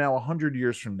 years from now, 100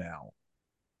 years from now,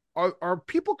 are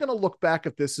people going to look back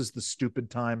at this as the stupid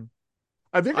time?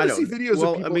 Are they going to see videos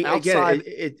of people outside?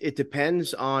 Again, it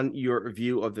depends on your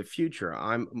view of the future.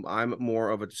 I'm more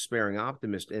of a despairing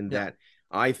optimist in that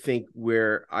I think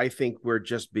we're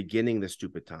just beginning the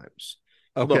stupid times.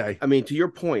 Okay. Look, I mean, to your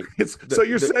point.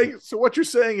 So what you're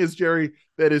saying is, Jerry,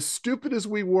 that as stupid as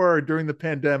we were during the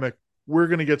pandemic, we're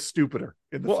going to get stupider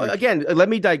in the future. Again, let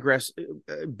me digress,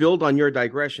 build on your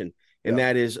digression. And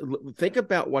that is, think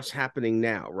about what's happening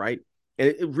now, right? And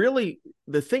it really,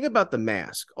 the thing about the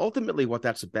mask, ultimately what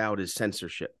that's about is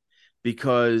censorship,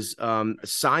 because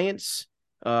science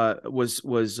was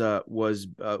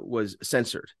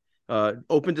censored.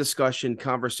 Open discussion,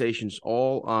 conversations,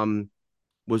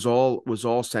 was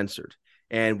all censored.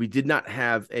 And we did not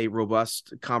have a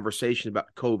robust conversation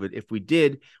about COVID. If we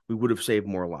did, we would have saved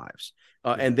more lives.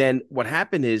 And then what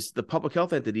happened is the public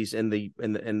health entities and the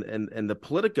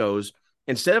politicos,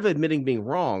 instead of admitting being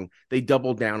wrong, they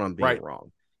doubled down on being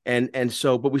wrong. And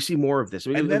so, but we see more of this.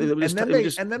 And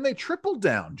then they tripled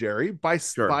down, Jerry, by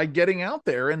getting out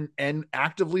there and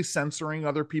actively censoring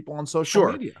other people on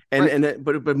social media.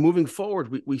 But moving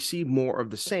forward, we see more of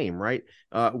the same, right?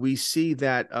 We see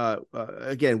that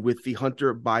again with the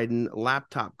Hunter Biden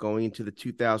laptop going into the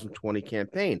 2020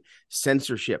 campaign,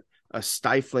 censorship,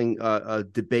 stifling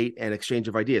debate and exchange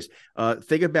of ideas.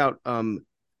 Think about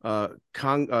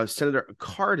Senator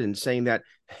Cardin saying that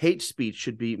hate speech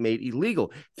should be made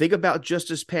illegal. Think about just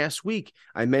this past week,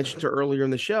 I mentioned her earlier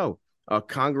in the show,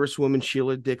 Congresswoman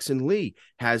Sheila Dixon Lee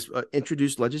has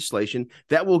introduced legislation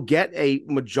that will get a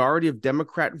majority of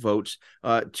Democrat votes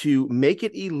to make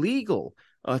it illegal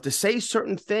to say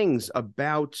certain things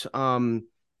about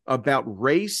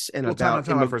race and about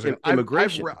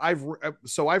immigration. I've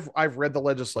read the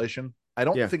legislation. I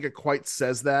don't think it quite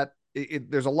says that.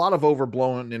 There's a lot of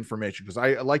overblown information, because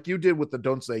I, like you did with the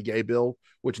Don't Say Gay bill,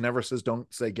 which never says don't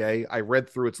say gay. I read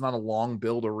through. It's not a long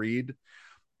bill to read.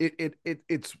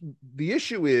 It's the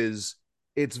issue is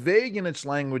it's vague in its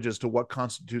language as to what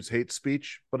constitutes hate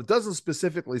speech, but it doesn't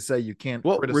specifically say you can't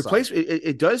criticize.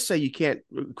 It does say you can't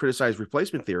criticize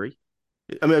replacement theory.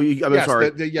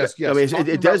 Sorry. Yes. I mean,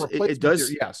 it does.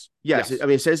 Theory, yes. I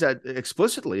mean, it says that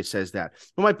explicitly. It says that.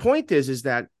 But my point is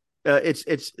that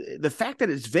it's the fact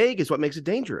that it's vague is what makes it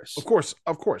dangerous. Of course.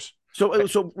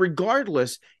 So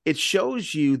regardless, it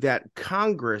shows you that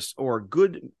Congress, or a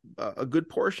good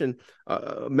portion,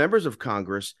 members of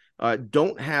Congress,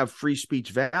 don't have free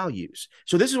speech values.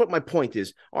 So this is what my point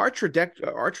is. Our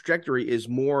trajectory is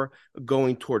more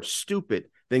going towards stupid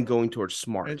than going towards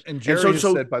smart. And Jerry has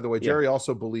said, by the way, Jerry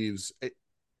also believes.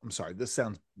 I'm sorry, this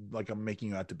sounds like I'm making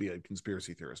you out to be a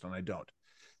conspiracy theorist, and I don't.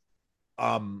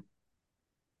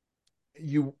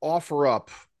 You offer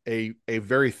up a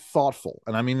very thoughtful,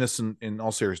 and I mean this in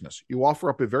all seriousness, you offer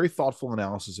up a very thoughtful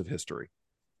analysis of history,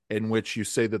 in which you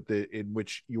say that in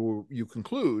which you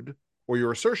conclude, or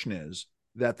your assertion is,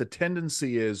 that the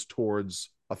tendency is towards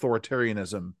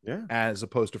authoritarianism as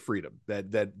opposed to freedom,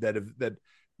 that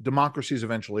democracies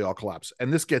eventually all collapse.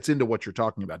 And this gets into what you're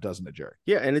talking about, doesn't it, Jerry?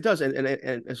 Yeah, and it does.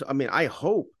 And so, I mean, I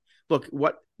hope, look,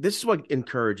 this is what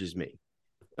encourages me.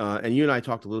 And you and I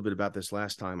talked a little bit about this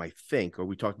last time, I think, or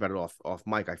we talked about it off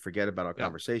mic. I forget about our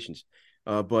conversations.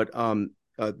 But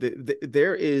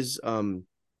there is a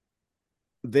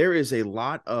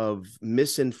lot of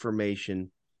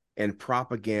misinformation and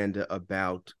propaganda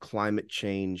about climate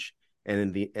change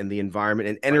and the environment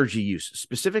and energy use,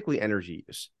 specifically energy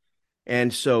use.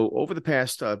 And so over the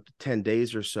past 10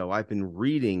 days or so, I've been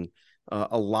reading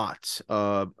a lot.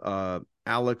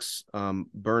 Alex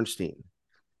Bernstein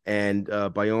and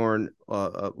Bjorn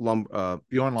Lomborg,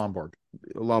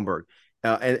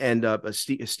 and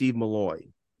Steve Malloy,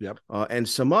 and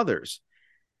some others.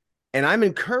 And I'm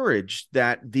encouraged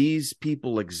that these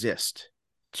people exist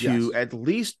to at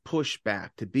least push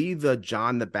back, to be the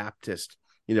John the Baptist,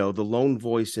 the lone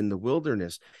voice in the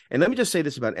wilderness. And let me just say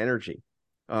this about energy,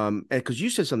 and because you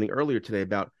said something earlier today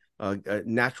about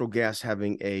natural gas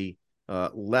having a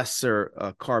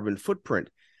lesser carbon footprint.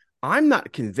 I'm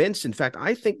not convinced. In fact,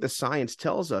 I think the science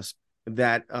tells us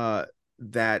that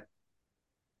that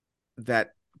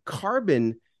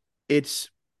carbon, its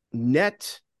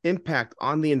net impact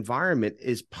on the environment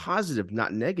is positive,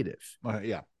 not negative.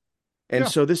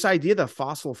 So this idea that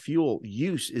fossil fuel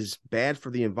use is bad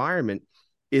for the environment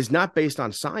is not based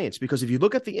on science, because if you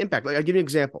look at the impact, like I'll give you an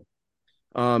example.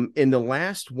 In the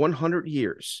last 100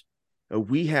 years,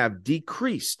 we have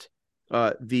decreased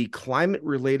the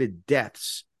climate-related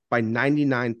deaths by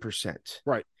 99%.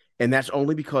 Right. And that's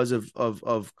only because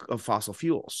of fossil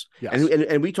fuels. Yes.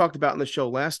 And we talked about in the show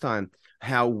last time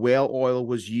how whale oil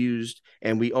was used,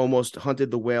 and we almost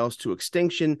hunted the whales to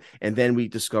extinction, and then we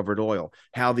discovered oil.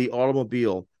 How the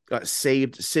automobile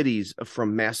saved cities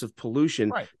from massive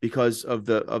pollution because of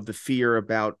the fear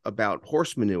about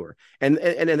horse manure. And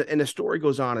the story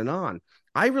goes on and on.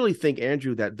 I really think,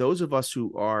 Andrew, that those of us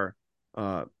who are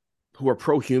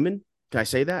pro-human, can I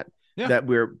say that? Yeah. That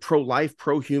we're pro-life,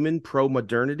 pro-human,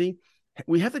 pro-modernity,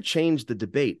 we have to change the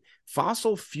debate.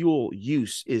 Fossil fuel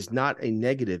use is not a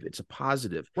negative; it's a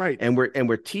positive. Right. And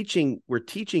we're teaching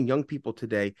young people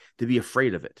today to be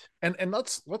afraid of it. And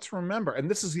let's remember,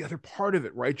 and this is the other part of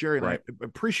it, right, Jerry? And right. I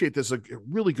appreciate this, a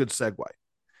really good segue,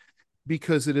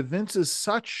 because it evinces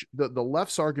such the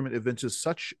left's argument evinces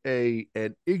such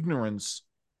an ignorance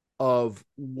of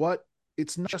what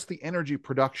it's not just the energy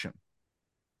production.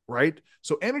 Right.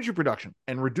 So energy production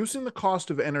and reducing the cost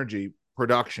of energy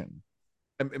production.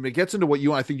 And it gets into what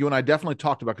I think you and I definitely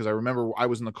talked about, because I remember I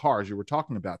was in the car as you were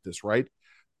talking about this, right?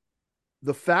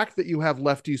 The fact that you have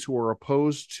lefties who are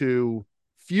opposed to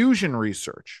fusion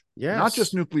research, not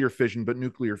just nuclear fission, but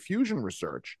nuclear fusion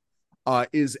research,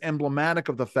 is emblematic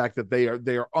of the fact that they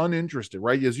are uninterested,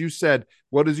 right? As you said,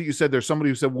 what is it you said? There's somebody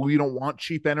who said, well, we don't want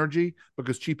cheap energy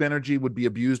because cheap energy would be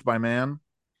abused by man.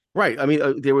 Right. I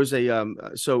mean, there was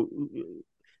so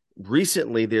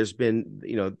recently there's been,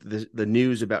 the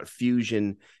news about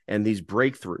fusion and these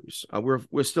breakthroughs.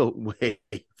 We're still way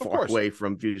far away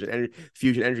from fusion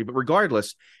energy, but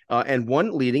regardless, and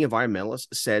one leading environmentalist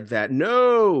said that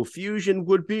no, fusion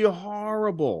would be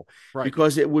horrible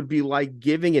because it would be like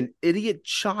giving an idiot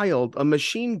child a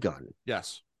machine gun.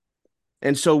 Yes.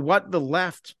 And so what the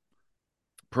left,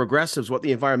 progressives, what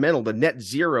the net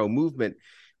zero movement,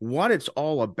 what it's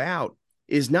all about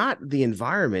is not the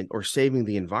environment or saving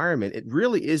the environment. It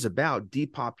really is about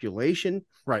depopulation,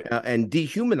 and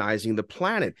dehumanizing the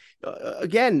planet.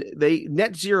 Again, they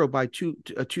net zero by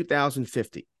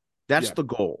 2050. That's the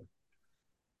goal.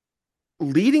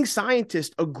 Leading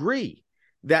scientists agree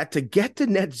that to get to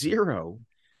net zero,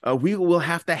 we will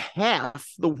have to halve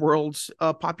the world's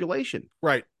population.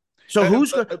 Right. So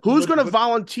who's going to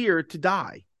volunteer to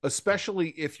die? Especially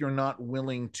if you're not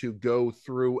willing to go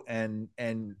through and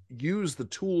use the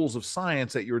tools of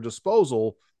science at your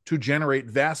disposal to generate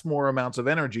vast more amounts of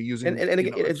energy using. And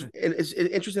again, it's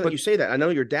interesting that you say that. I know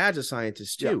your dad's a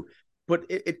scientist too, but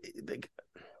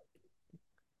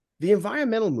the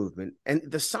environmental movement and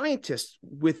the scientists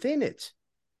within it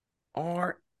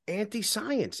are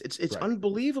anti-science. It's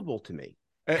unbelievable to me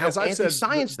how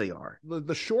anti-science they are.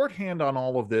 The shorthand on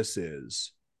all of this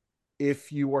is,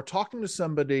 if you are talking to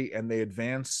somebody and they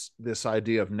advance this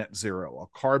idea of net zero,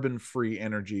 a carbon-free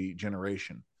energy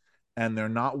generation, and they're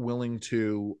not willing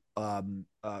to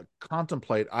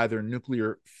contemplate either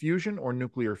nuclear fusion or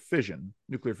nuclear fission,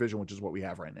 which is what we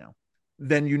have right now,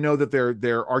 then you know that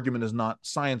their argument is not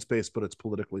science-based, but it's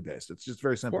politically based. It's just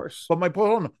very simple. But my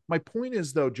point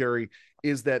is, though, Jerry,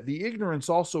 is that the ignorance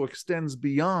also extends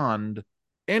beyond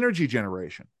energy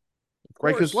generation,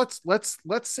 right? Because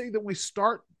let's say that we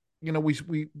start.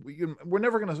 We're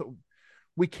never going to,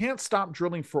 we can't stop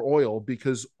drilling for oil,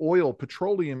 because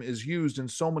petroleum is used in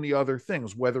so many other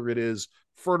things, whether it is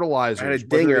fertilizers,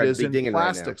 whether it is in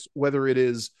plastics, whether it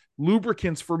is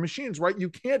lubricants for machines, right? You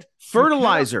can't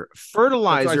fertilizer to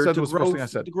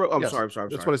grow. I'm sorry.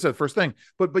 That's what I said first thing.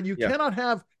 But you cannot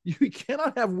have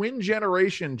wind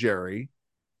generation, Jerry,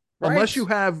 unless you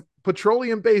have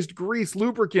petroleum-based grease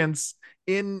lubricants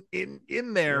in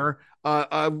there,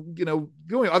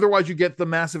 going. Otherwise, you get the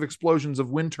massive explosions of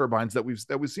wind turbines that we've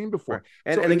seen before.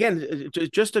 And again,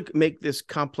 just to make this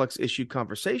complex issue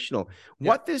conversational,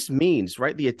 what this means,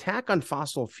 right? The attack on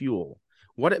fossil fuel,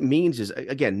 what it means is,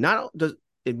 again,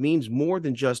 it means more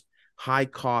than just high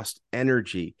cost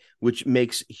energy, which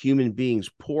makes human beings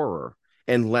poorer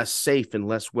and less safe and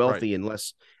less wealthy and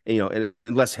less, and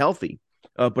less healthy.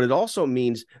 But it also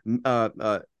means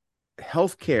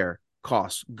healthcare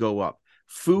costs go up,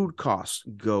 food costs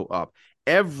go up,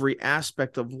 every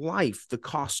aspect of life, the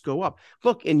costs go up.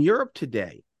 Look, in Europe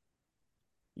today,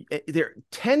 there are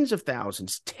tens of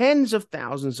thousands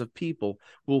of people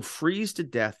will freeze to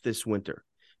death this winter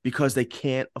because they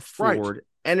can't afford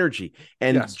energy.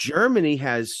 And Germany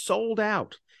has sold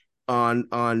out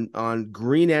on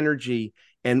green energy.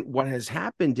 And what has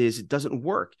happened is it doesn't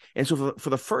work. And so for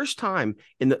the first time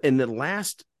in the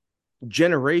last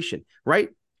generation, right?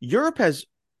 Europe has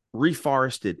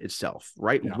reforested itself,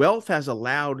 right? Yeah. Wealth has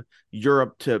allowed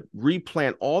Europe to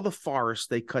replant all the forests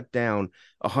they cut down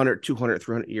 100, 200,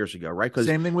 300 years ago, right?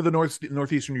 Same thing with the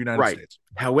northeastern United Right. States.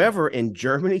 However, in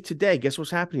Germany today, guess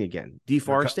what's happening again?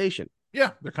 Deforestation.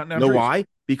 They're cutting down Know trees. why?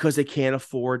 Because they can't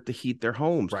afford to heat their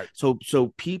homes. Right.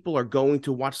 So people are going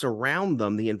to what's around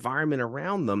them, the environment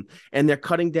around them, and they're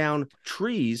cutting down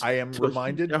trees. I am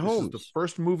reminded their this homes. is the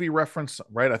first movie reference,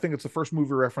 right? I think it's the first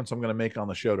movie reference I'm going to make on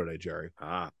the show today, Jerry.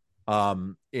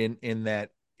 In that,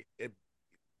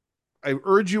 I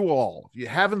urge you all, if you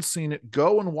haven't seen it,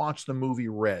 go and watch the movie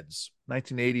Reds,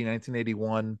 1980,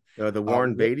 1981. The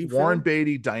Warren Beatty film? Warren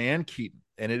Beatty, Diane Keaton,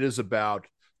 and it is about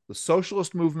the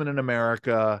socialist movement in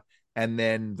America and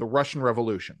then the Russian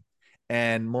Revolution.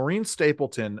 And Maureen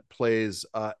Stapleton plays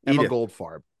Emma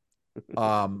Goldfarb,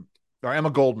 or Emma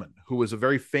Goldman, who was a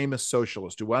very famous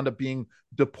socialist who wound up being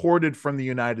deported from the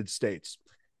United States.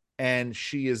 And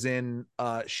she's in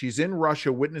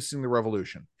Russia witnessing the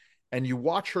revolution. And you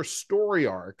watch her story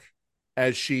arc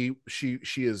as she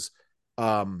is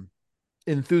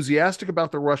enthusiastic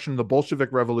about the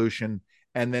Bolshevik Revolution,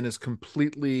 and then is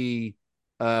completely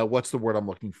what's the word I'm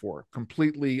looking for?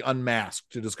 Completely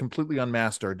unmasked. It is completely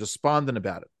unmasked her, despondent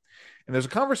about it. And there's a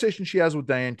conversation she has with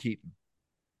Diane Keaton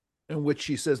in which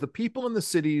she says the people in the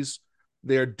cities,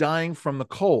 they're dying from the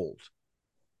cold.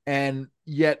 And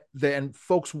yet then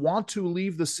folks want to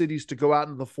leave the cities to go out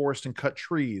into the forest and cut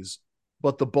trees,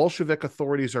 but the Bolshevik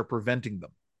authorities are preventing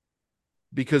them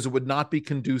because it would not be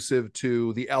conducive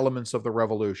to the elements of the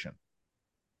revolution.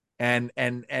 And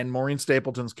Maureen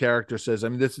Stapleton's character says, I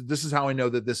mean, this is how I know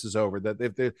that this is over,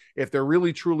 that if there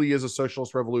really truly is a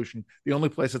socialist revolution, the only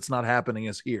place it's not happening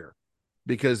is here,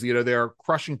 because, you know, they're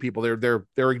crushing people. They're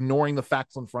ignoring the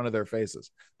facts in front of their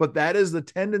faces. But that is the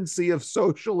tendency of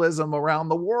socialism around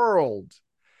the world.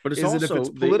 But it's is also, if it's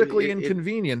politically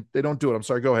inconvenient, they don't do it. I'm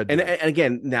sorry, go ahead. And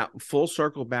again, now full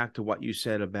circle back to what you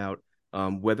said about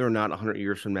whether or not 100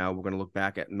 years from now we're going to look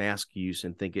back at mask use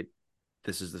and think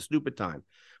this is the stupid time.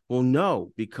 Well,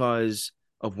 no, because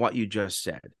of what you just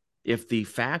said. If the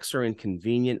facts are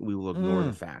inconvenient, we will ignore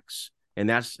the facts. And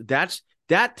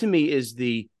that to me is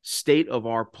the state of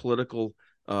our political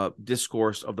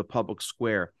discourse of the public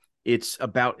square. It's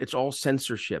all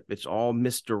censorship. It's all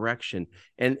misdirection.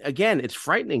 And again, it's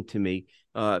frightening to me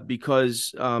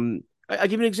because I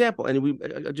give you an example, and we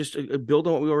just build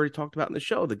on what we already talked about in the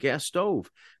show, the gas stove.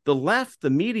 The left, the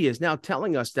media is now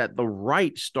telling us that the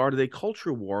right started a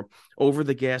culture war over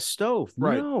the gas stove.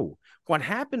 Right. No, what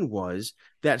happened was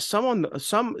that some, and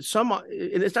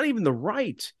it's not even the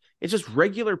right. It's just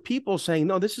regular people saying,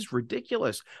 no, this is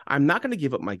ridiculous. I'm not going to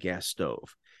give up my gas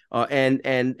stove. And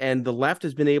the left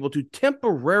has been able to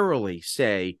temporarily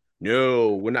say,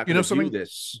 no, we're not going to do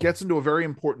this. Gets into a very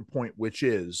important point, which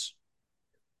is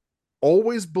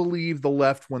always believe the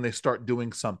left when they start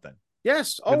doing something.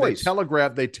 Yes, always.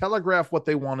 They telegraph what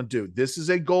they want to do. This is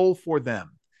a goal for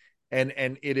them. And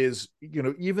it is, you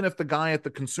know, even if the guy at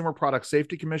the Consumer Product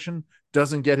Safety Commission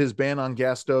doesn't get his ban on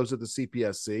gas stoves at the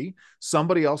CPSC,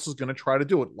 somebody else is going to try to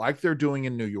do it, like they're doing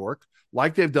in New York,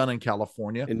 like they've done in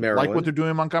California, in Maryland, like what they're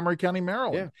doing in Montgomery County,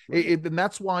 Maryland. Yeah, right. And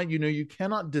that's why, you know, you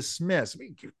cannot dismiss. I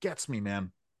mean, it gets me,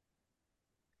 man.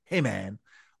 Hey, man.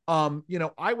 You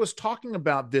know, I was talking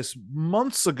about this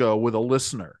months ago with a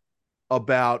listener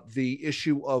about the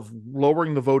issue of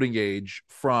lowering the voting age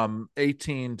from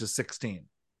 18 to 16.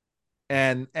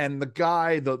 And the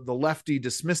guy, the lefty,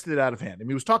 dismissed it out of hand. I mean,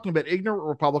 he was talking about ignorant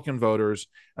Republican voters.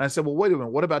 And I said, well, wait a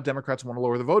minute. What about Democrats who want to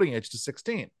lower the voting age to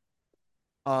 16?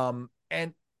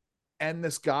 And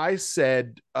this guy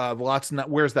said, well, that's not,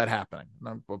 where's that happening?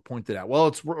 And I pointed out, well,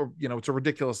 it's, you know, it's a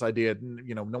ridiculous idea.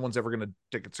 You know, no one's ever going to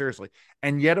take it seriously.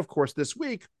 And yet, of course, this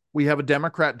week we have a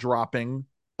Democrat dropping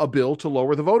a bill to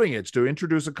lower the voting age, to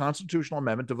introduce a constitutional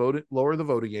amendment to lower the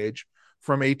voting age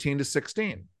from 18 to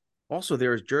 16. Also,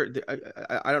 there's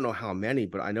I don't know how many,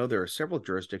 but I know there are several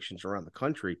jurisdictions around the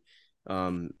country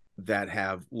that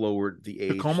have lowered the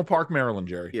age. Tacoma Park, Maryland,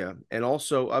 Jerry. Yeah, and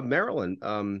also Maryland.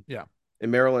 Yeah. In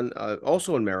Maryland,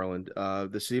 also in Maryland,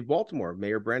 the city of Baltimore,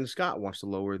 Mayor Brandon Scott wants to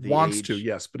lower the age.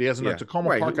 Yes, but he hasn't. Yeah.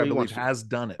 Tacoma Park, I believe, has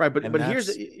done it. Right, but here's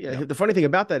the funny thing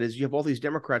about that is you have all these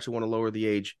Democrats who want to lower the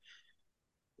age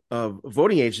of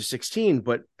voting age to 16,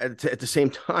 but at the same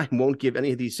time won't give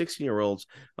any of these 16-year-olds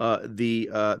the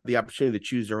opportunity to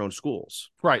choose their own schools.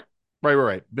 Right.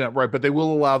 Yeah, right. But they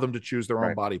will allow them to choose their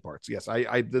own body parts. Yes,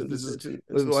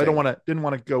 didn't want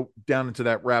to go down into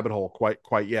that rabbit hole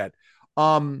quite yet.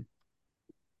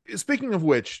 Speaking of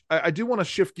which, I do want to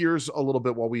shift gears a little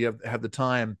bit while we have the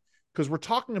time, because we're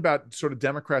talking about sort of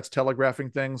Democrats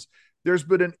telegraphing things. there's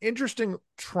been an interesting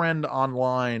trend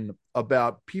online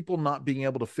about people not being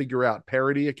able to figure out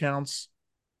parody accounts.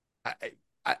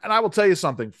 And I will tell you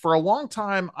something. For a long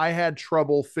time, I had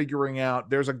trouble figuring out.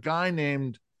 There's a guy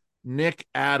named Nick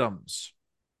Adams,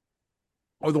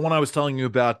 or the one I was telling you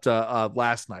about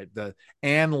last night, the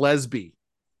Ann Lesby.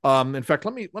 In fact,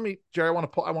 let me, Jerry. I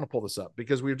want to pull this up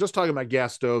because we were just talking about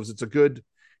gas stoves. It's a good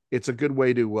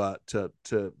way to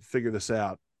figure this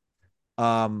out.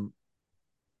 Let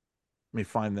me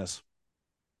find this.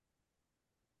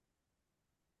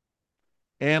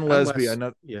 Ann Lesby. I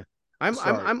know. Yeah.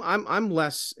 I'm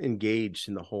less engaged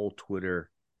in the whole Twitter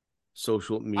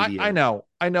social media. I know.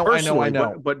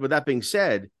 But with that being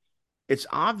said, it's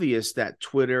obvious that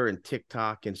Twitter and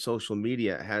TikTok and social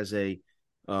media has a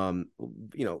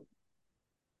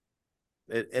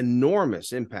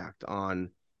enormous impact on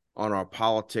our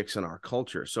politics and our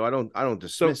culture. So I don't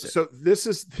dismiss it. So this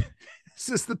is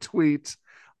the tweet.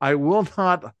 I will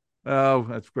not. Oh,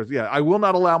 of course, yeah. I will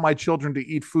not allow my children to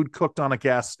eat food cooked on a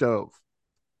gas stove.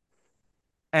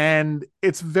 And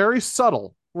it's very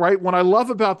subtle, right? What I love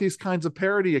about these kinds of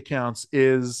parody accounts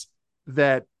is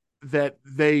that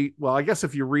they, well, I guess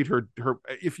if you read her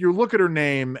if you look at her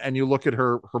name and you look at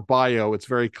her bio, it's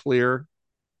very clear.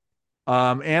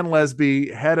 Ann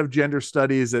Lesby, head of gender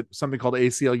studies at something called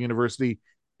ACL University,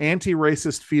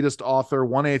 anti-racist fetus author,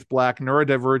 1/8 Black,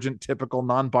 neurodivergent, typical,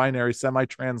 non-binary,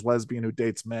 semi-trans lesbian who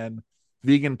dates men,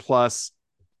 vegan plus.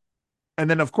 And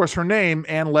then, of course, her name,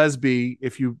 Ann Lesby,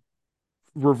 if you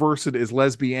reverse it, is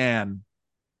lesbian.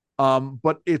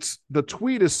 But the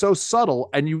tweet is so subtle,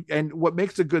 and what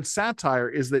makes a good satire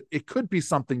is that it could be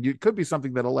something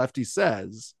that a lefty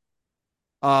says.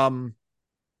 And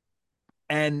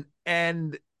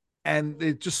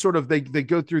it just sort of they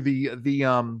go through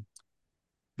the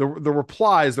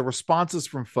replies, the responses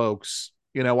from folks.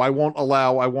 Somebody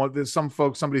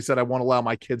said, I won't allow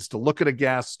my kids to look at a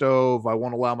gas stove. I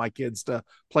won't allow my kids to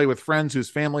play with friends whose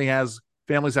families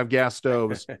have gas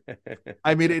stoves.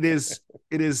 I mean, it is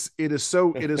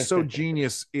so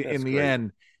genius in the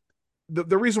end.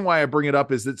 The reason why I bring it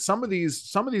up is that some of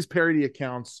these parody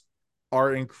accounts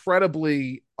are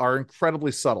incredibly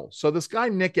subtle. So this guy,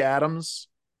 Nick Adams,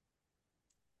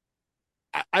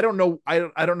 I don't know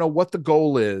what the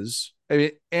goal is. I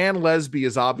mean, Ann Lesby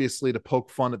is obviously to poke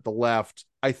fun at the left.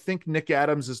 I think Nick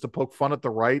Adams is to poke fun at the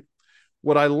right.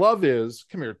 What I love is,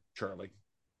 come here, Charlie.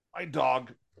 My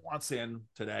dog wants in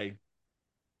today.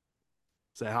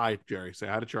 Say hi, Jerry. Say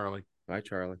hi to Charlie. Hi,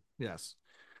 Charlie. Yes.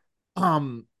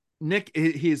 Nick,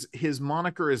 his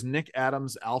moniker is Nick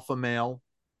Adams Alpha Male,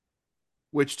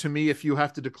 which to me, if you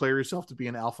have to declare yourself to be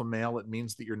an alpha male, it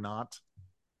means that you're not.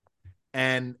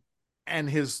 And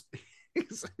he's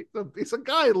a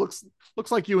guy who looks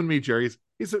like you and me, Jerry.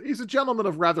 He's a gentleman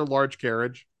of rather large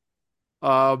carriage,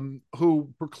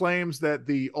 who proclaims that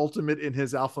the ultimate in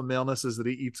his alpha maleness is that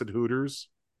he eats at Hooters,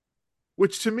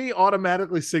 which to me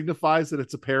automatically signifies that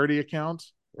it's a parody account.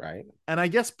 Right. And I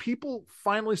guess people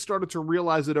finally started to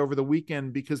realize it over the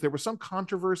weekend because there was some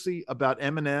controversy about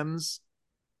M&Ms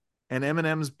and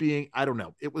M&Ms being, I don't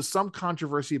know, it was some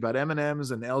controversy about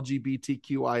M&Ms and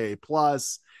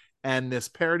LGBTQIA+, and this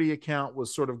parody account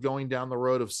was sort of going down the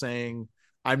road of saying,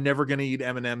 I'm never going to eat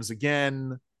M&Ms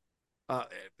again. It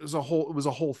was a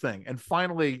whole thing. And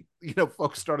finally,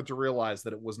 folks started to realize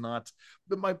that it was not.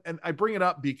 And I bring it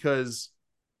up because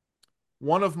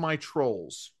one of my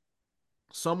trolls,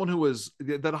 someone who was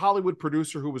that Hollywood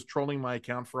producer who was trolling my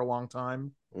account for a long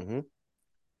time,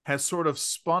 has sort of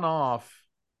spun off,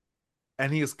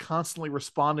 and he is constantly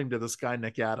responding to this guy,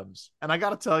 Nick Adams. And I got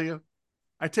to tell you,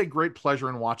 I take great pleasure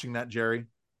in watching that, Jerry.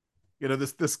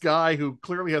 This guy who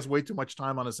clearly has way too much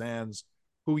time on his hands,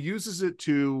 who uses it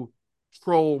to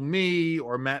troll me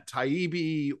or Matt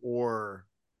Taibbi or,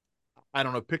 I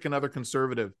don't know, pick another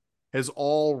conservative, has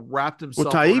all wrapped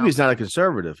himself. Well, Taibbi's not a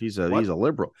conservative. He's a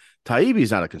liberal.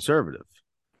 Taibbi's not a conservative.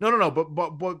 No.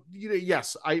 But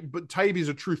yes, but Taibbi's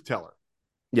a truth teller.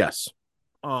 Yes.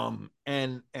 And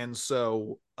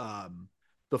so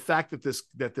the fact that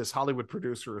this Hollywood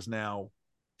producer is now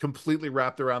completely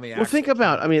wrapped around the axle. Well, think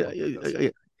about,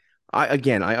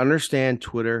 I understand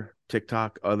Twitter,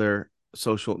 TikTok, other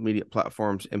social media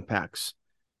platforms impacts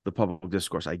the public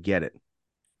discourse. I get it.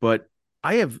 But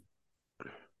I have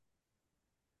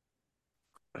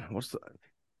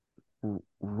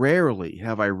rarely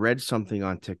have I read something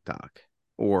on TikTok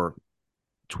or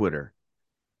Twitter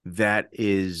that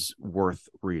is worth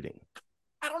reading.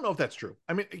 I don't know if that's true.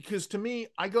 I mean, because to me,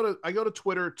 I go to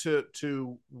Twitter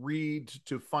to read,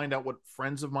 to find out what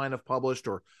friends of mine have published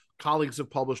or colleagues have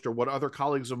published or what other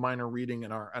colleagues of mine are reading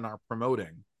and are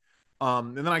promoting.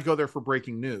 And then I go there for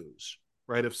breaking news,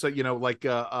 right? If so, like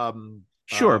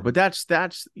Sure, but that's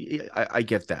I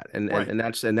get that, and right. and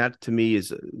that to me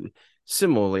is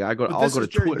similarly. I'll go to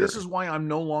Jerry, Twitter. this is why I'm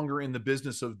no longer in the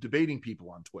business of debating people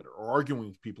on Twitter or arguing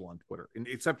with people on Twitter,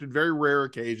 except in very rare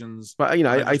occasions. But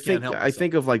I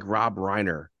think of like Rob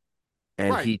Reiner,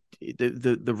 and right.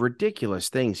 the ridiculous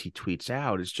things he tweets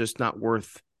out is just not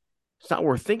worth. It's not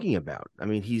worth thinking about. I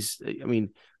mean,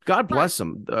 God bless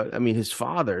him. I mean, his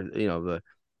father,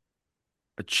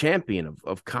 a champion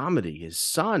of comedy. His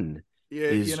son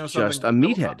is just a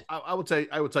meathead. I would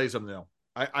tell you something though.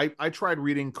 I tried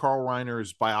reading Carl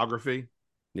Reiner's biography.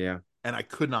 Yeah. And I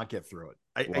could not get through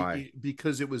it. Why?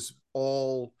 Because it was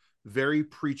all very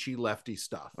preachy lefty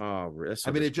stuff. Oh, that's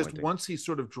so I mean, it just, once he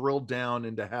sort of drilled down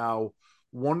into how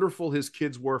wonderful his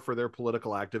kids were for their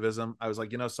political activism, I was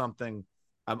like, something,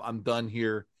 I'm done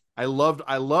here. I loved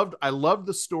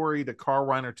the story that Carl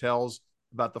Reiner tells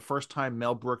about the first time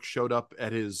Mel Brooks showed up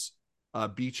at his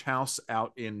beach house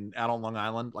out on Long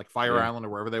Island, like Fire Island or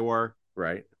wherever they were.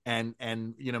 Right. And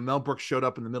Mel Brooks showed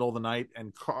up in the middle of the night,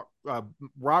 and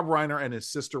Rob Reiner and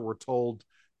his sister were told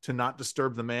to not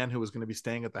disturb the man who was going to be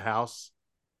staying at the house.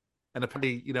 And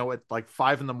apparently, at like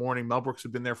 5 a.m, Mel Brooks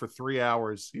had been there for 3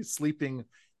 hours. He's sleeping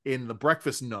in the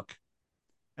breakfast nook,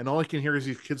 and all he can hear is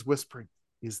these kids whispering,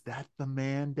 "Is that the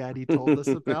man Daddy told us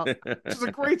about?" Which is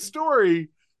a great story.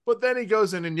 But then he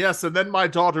goes in, and yes, and then my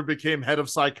daughter became head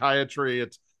of psychiatry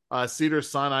at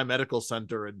Cedars-Sinai Medical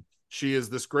Center, and she is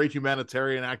this great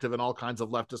humanitarian, active in all kinds of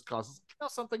leftist causes.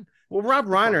 Something. Well, Rob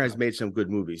Reiner has made some good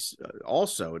movies.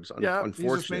 Also, it's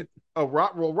unfortunate.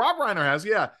 Rob Reiner has.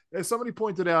 Yeah, as somebody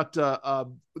pointed out,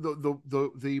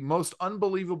 the most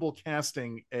unbelievable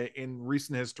casting in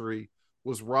recent history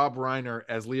was Rob Reiner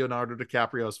as Leonardo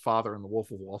DiCaprio's father in The Wolf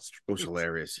of Wall Street. It was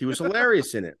hilarious. He was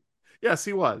hilarious in it. Yes,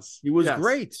 he was. He was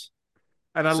great.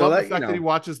 And I love the fact that he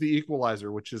watches The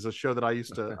Equalizer, which is a show that I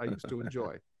used to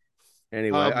enjoy.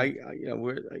 Anyway,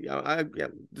 we're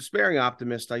despairing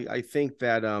optimist. I think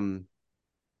that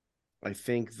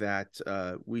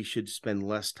we should spend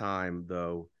less time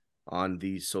though on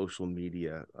these social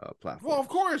media platforms. Well, of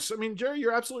course. I mean, Jerry,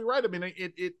 you're absolutely right. I mean,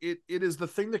 it is the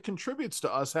thing that contributes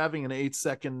to us having an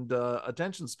 8-second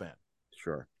attention span.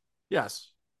 Sure. Yes.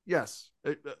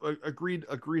 Agreed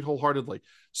wholeheartedly.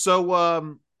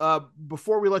 So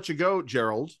before we let you go,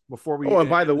 Gerald, and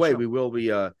by the way, we will be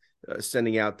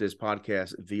sending out this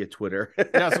podcast via Twitter.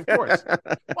 Yes, of course.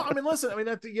 Well, I mean, listen, I mean,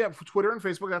 for Twitter and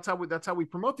Facebook, that's how we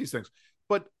promote these things.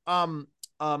 But and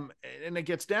it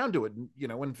gets down to it,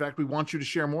 in fact, we want you to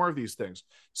share more of these things.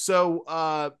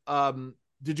 So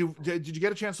did you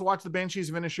get a chance to watch the Banshees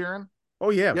of Inisherin? Oh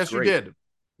yeah. Yes, you did.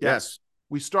 Yes.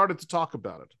 We started to talk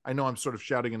about it. I know I'm sort of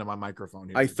shouting into my microphone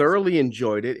here. I thoroughly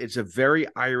enjoyed it. It's a very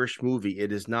Irish movie.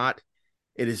 It is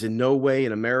in no way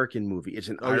an American movie. It's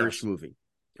an Irish movie.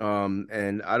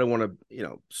 And I don't want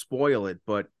to, spoil it,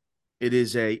 but it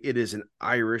is an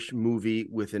Irish movie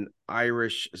with an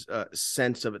Irish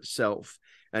sense of itself,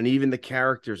 and even the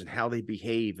characters and how they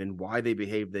behave and why they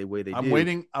behave the way they do. I'm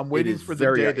waiting for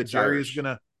the day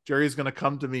that Jerry's gonna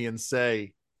come to me and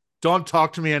say, "Don't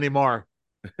talk to me anymore.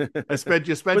 You spent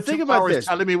 2 hours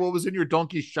telling me what was in your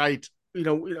donkey shite."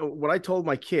 What I told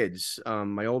my kids,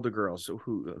 my older girls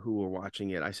who were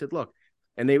watching it, I said, look,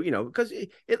 and they, because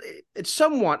it's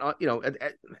somewhat,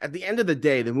 at the end of the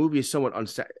day, the movie is somewhat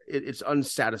it's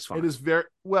unsatisfying. It is very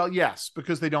well, yes,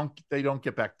 because they don't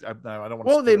get back. I don't want.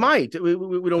 Well, they might.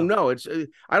 We don't know. It's.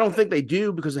 I don't think they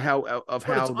do because of how it's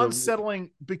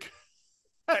unsettling. Because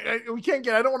we can't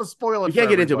get. I don't want to spoil it. We can't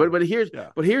get into it. But here's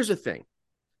the thing.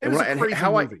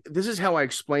 This is how I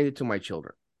explained it to my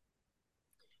children.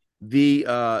 The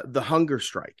hunger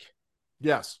strike.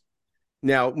 Yes.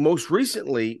 Now, most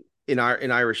recently in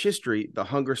Irish history, the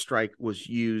hunger strike was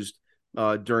used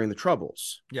during the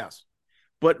Troubles. Yes.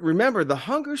 But remember, the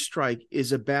hunger strike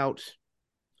is about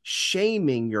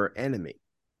shaming your enemy.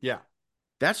 Yeah.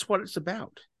 That's what it's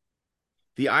about.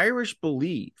 The Irish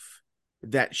believe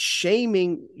that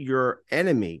shaming your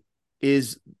enemy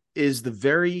is the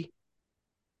very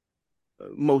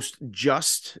most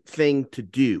just thing to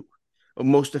do,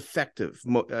 most effective,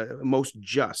 most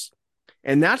just.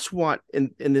 And that's what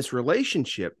in this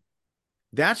relationship,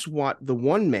 that's what the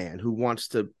one man who wants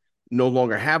to no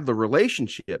longer have the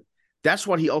relationship, that's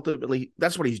what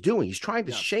he's doing. He's trying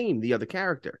to shame the other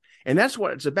character. And that's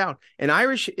what it's about. And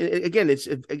Irish, again, it's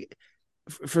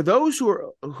for those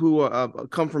who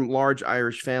come from large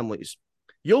Irish families,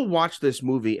 you'll watch this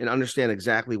movie and understand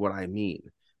exactly what I mean.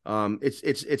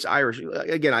 It's Irish.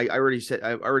 Again, I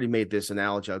already made this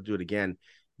analogy. I'll do it again.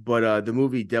 But the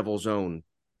movie Devil's Own,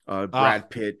 Brad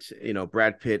Pitt,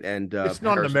 Brad Pitt and it's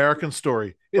not an American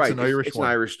story. It's right, an Irish it's one.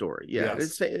 an Irish story. Yeah,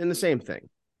 Yes. it's in the same thing.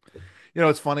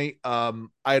 It's funny. I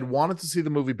had wanted to see the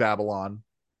movie Babylon,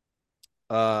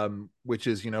 which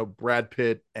is Brad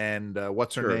Pitt and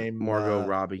what's her name, Margot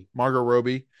Robbie. Margot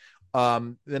Robbie.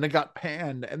 Then it got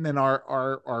panned, and then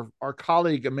our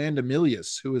colleague Amanda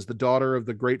Milius, who is the daughter of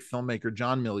the great filmmaker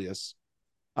John Milius,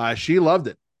 she loved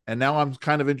it, and now I'm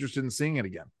kind of interested in seeing it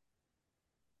again.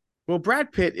 Well,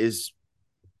 Brad Pitt is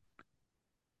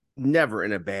never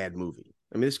in a bad movie.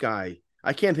 I mean, this guy,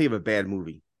 I can't think of a bad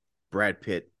movie. Brad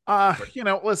Pitt.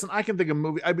 Listen, I can think of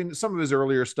movie. I mean, some of his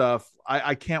earlier stuff.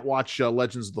 I can't watch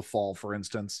Legends of the Fall, for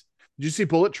instance. Did you see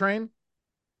Bullet Train?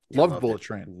 Loved Bullet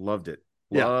Train. Loved it.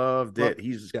 Yeah. Loved it.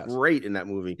 He's great in that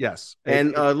movie. Yes.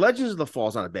 And Legends of the Fall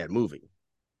is not a bad movie.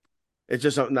 It's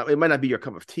just it might not be your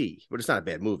cup of tea, but it's not a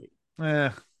bad movie.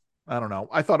 I don't know.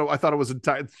 I thought it was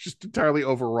just entirely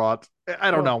overwrought.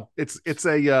 I don't know. It's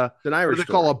an Irish. What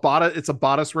they call a bodice. It's a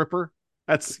bodice ripper.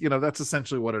 That's that's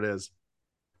essentially what it is.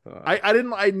 I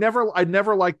never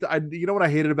liked. You know what I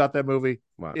hated about that movie?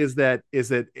 Wow. Is that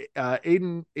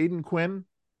Aidan Quinn?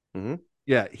 Mm-hmm.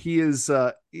 Yeah, he is.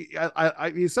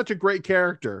 He's such a great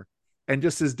character, and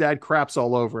just his dad craps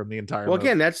all over him the entire. Well, movie.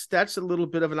 Again, that's a little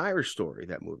bit of an Irish story.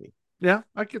 That movie. Yeah,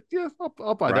 I could. Yeah,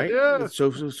 I'll buy that. Yeah.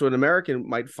 So an American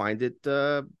might find it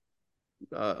unfulfilling,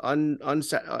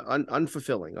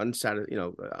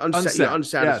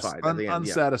 unsatisfied. Yes,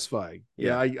 unsatisfying.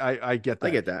 Yeah, I get that.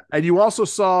 I get that. And you also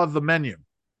saw The Menu.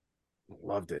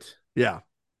 Loved it. Yeah,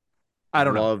 I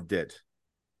don't know. Loved it.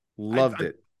 Loved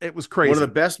it. It was crazy. One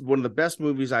of the best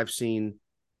movies I've seen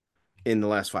in the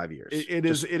last 5 years. It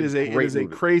is a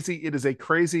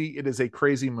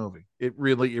crazy movie. It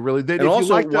really did. And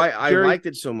also why I liked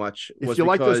it so much was if you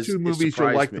like those two movies,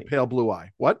 you'll like The Pale Blue Eye.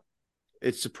 What?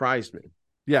 It surprised me.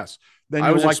 Yes. Then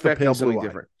you like The Pale Blue Eye.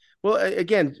 Different. Well,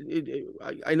 again,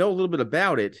 I know a little bit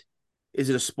about it. Is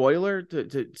it a spoiler?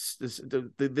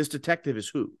 This detective is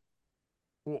who?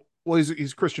 Well,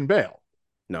 he's Christian Bale.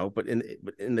 No, but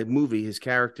in the movie, his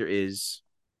character is.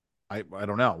 I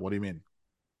don't know. What do you mean?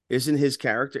 Isn't his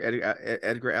character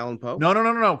Edgar Allan Poe?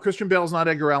 No. Christian Bale's not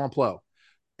Edgar Allan Poe.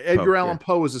 Edgar Allan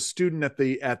Poe was a student at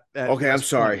Okay, I'm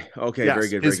sorry. Okay, yes. Very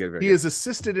good. He is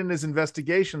assisted in his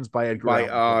investigations by Edgar Allan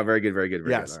Poe. Very good.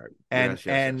 Yes. Good.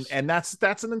 And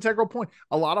that's an integral point.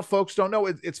 A lot of folks don't know.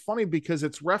 It's funny because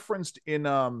it's referenced in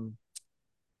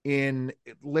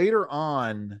later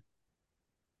on.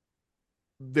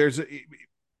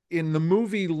 In the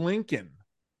movie Lincoln,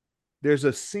 there's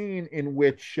a scene in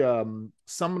which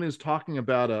someone is talking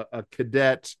about a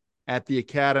cadet at the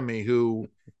academy who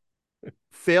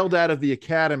failed out of the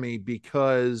academy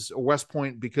because West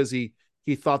Point, because he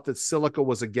thought that silica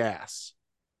was a gas,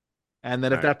 and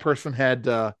that if that person had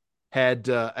gotten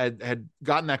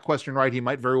that question right, he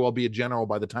might very well be a general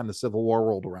by the time the Civil War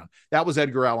rolled around. That was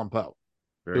Edgar Allan Poe,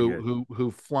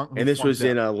 who flunked. And this was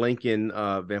in a Lincoln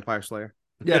Vampire Slayer.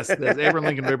 Yes, Abraham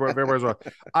Lincoln Vampire Slayer.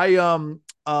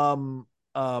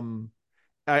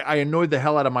 I annoyed the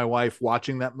hell out of my wife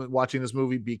watching this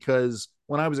movie because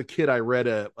when I was a kid, I read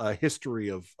a history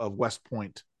of West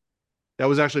Point that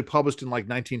was actually published in like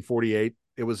 1948.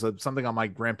 It was something on my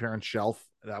grandparents' shelf.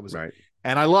 That was right,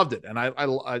 and I loved it. And I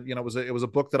it was a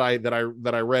book that I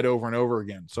read over and over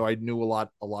again. So I knew a lot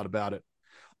about it.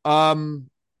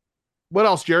 What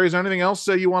else, Jerry? Is there anything else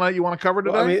you want to cover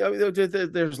today? Well, I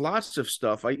mean, there's lots of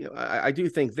stuff. I do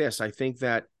think this. I think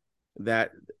that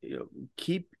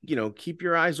keep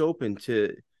your eyes open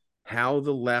to how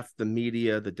the left, the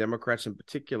media, the Democrats in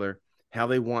particular, how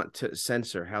they want to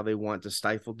censor, how they want to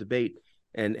stifle debate,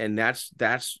 and that's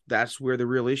where the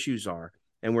real issues are.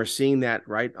 And we're seeing that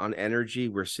right on energy.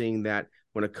 We're seeing that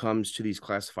when it comes to these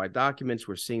classified documents.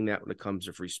 We're seeing that when it comes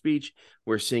to free speech.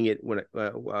 We're seeing it when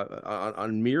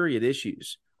on myriad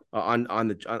issues. I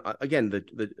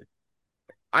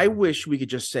wish we could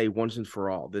just say once and for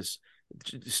all this.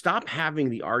 Stop having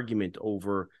the argument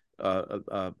over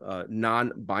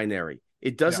non-binary.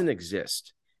 It doesn't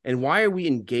exist. And why are we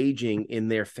engaging in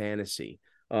their fantasy?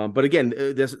 But again,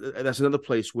 that's another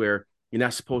place where you're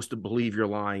not supposed to believe your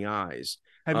lying eyes.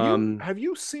 Have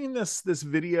you seen this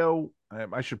video?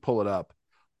 I should pull it up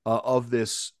of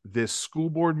this school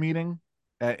board meeting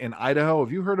in Idaho.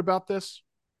 Have you heard about this?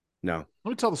 No. Let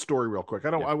me tell the story real quick.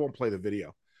 I won't play the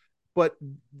video, but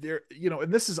there,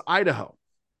 and this is Idaho.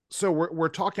 So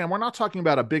we're not talking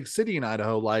about a big city in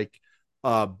Idaho like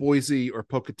Boise or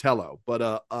Pocatello, but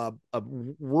a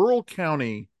rural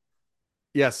county.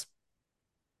 Yes,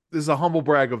 this is a humble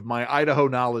brag of my Idaho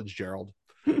knowledge, Gerald.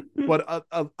 But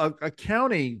a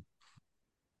county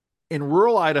in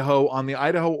rural Idaho on the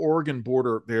Idaho-Oregon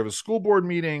border, they have a school board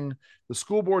meeting. The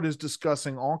school board is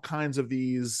discussing all kinds of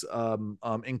these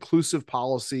inclusive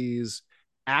policies,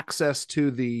 access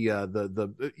to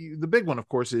the big one, of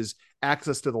course, is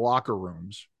access to the locker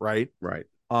rooms, right? Right.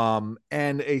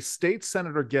 And a state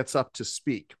senator gets up to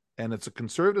speak, and it's a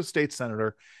conservative state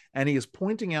senator, and he is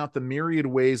pointing out the myriad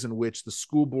ways in which the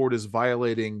school board is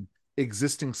violating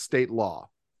existing state law,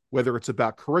 whether it's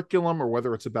about curriculum or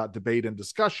whether it's about debate and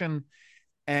discussion.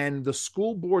 And the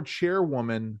school board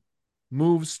chairwoman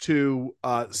moves to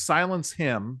silence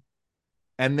him,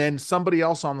 and then somebody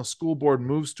else on the school board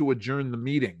moves to adjourn the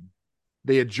meeting.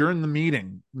 They adjourn the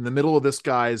meeting in the middle of this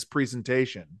guy's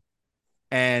presentation,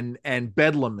 and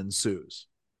bedlam ensues.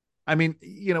 I mean,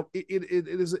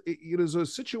 it is a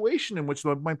situation in which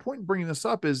my point in bringing this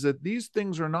up is that these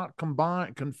things are not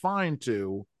confined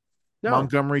to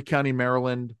Montgomery County,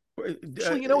 Maryland.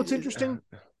 Actually, what's interesting?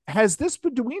 Has this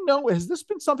been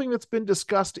something that's been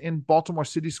discussed in Baltimore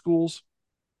City schools?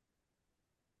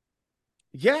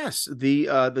 Yes, the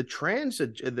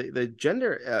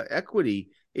gender equity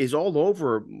is all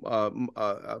over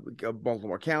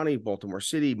Baltimore County, Baltimore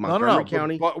City, Montgomery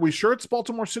County. But we sure it's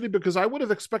Baltimore City? Because I would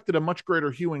have expected a much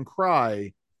greater hue and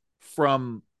cry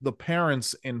from the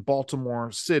parents in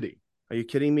Baltimore City. Are you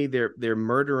kidding me? They're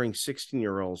murdering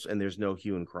 16-year-olds and there's no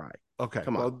hue and cry. Okay,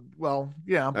 come on. Well,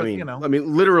 yeah, but I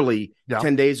mean, literally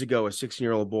 10 days ago, a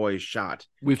 16-year-old boy is shot.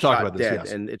 We've talked about this, dead,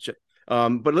 yes. and it's.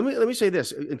 But let me say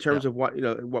this in terms of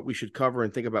what we should cover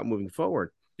and think about moving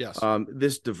forward. Yes.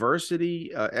 This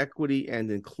diversity, equity,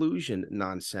 and inclusion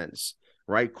nonsense,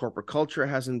 right? Corporate culture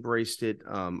has embraced it.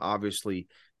 Obviously,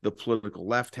 the political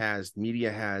left has,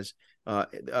 media has.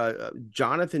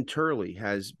 Jonathan Turley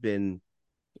has been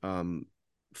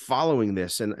following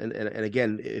this, and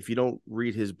again, if you don't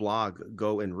read his blog,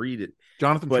 go and read it.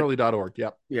 JonathanTurley.org.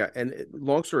 Yep. Yeah. And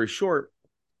long story short,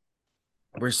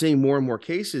 we're seeing more and more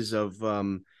cases of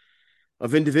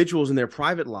individuals in their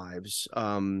private lives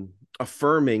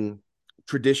affirming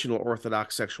traditional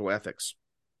Orthodox sexual ethics.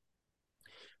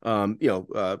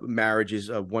 Marriage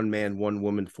is one man, one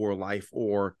woman for life,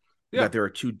 or that there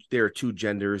are two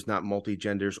genders, not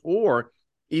multi-genders, or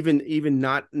even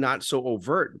not so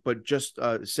overt, but just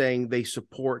saying they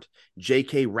support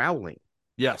J.K. Rowling.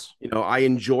 Yes. I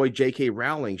enjoy J.K.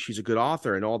 Rowling. She's a good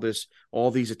author, and all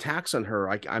these attacks on her.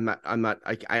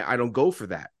 I don't go for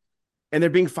that. And they're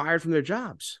being fired from their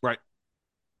jobs. Right.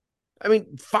 I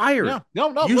mean, fired. Yeah. No.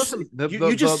 Listen,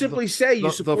 you just simply say you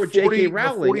support J.K.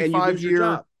 Rowling and you lose your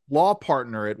job. Law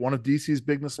partner at one of DC's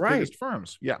biggest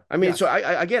firms. Yeah. I mean, so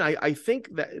I think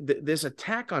that this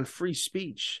attack on free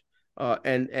speech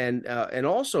and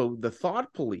also the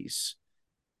thought police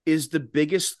is the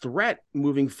biggest threat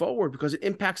moving forward, because it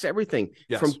impacts everything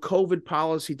from COVID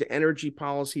policy to energy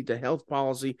policy to health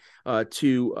policy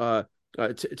to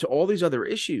all these other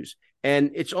issues.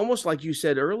 And it's almost like you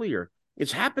said earlier,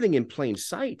 it's happening in plain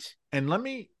sight. And let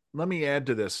me add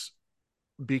to this,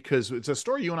 because it's a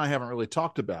story you and I haven't really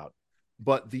talked about,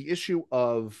 but the issue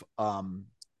of government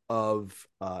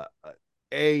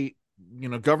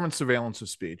surveillance of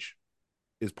speech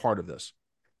is part of this.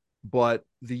 But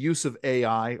the use of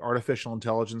AI, artificial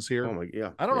intelligence here. Oh my,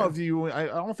 yeah. I don't know if I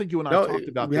don't think you and I talked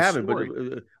about this. We haven't, story.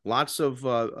 But lots of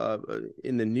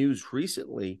in the news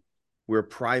recently where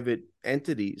private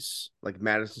entities like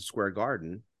Madison Square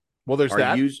Garden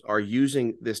are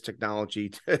using this technology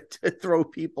to throw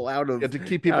people out of to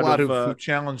keep people out who've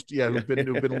challenged who've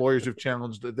been lawyers who've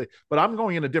challenged but I'm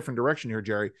going in a different direction here,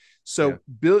 Jerry. So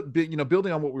building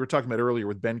on what we were talking about earlier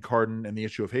with Ben Cardin and the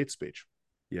issue of hate speech.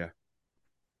 Yeah.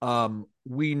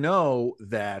 We know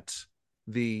that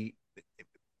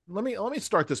let me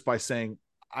start this by saying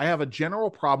I have a general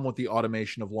problem with the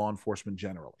automation of law enforcement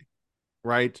generally,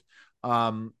 right?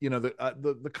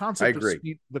 The concept of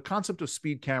speed, the concept of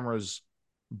speed cameras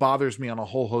bothers me on a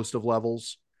whole host of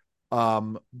levels.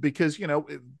 Because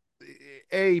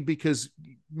because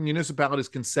municipalities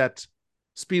can set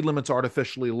speed limits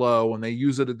artificially low, and they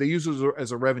use it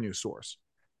as a revenue source.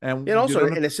 And also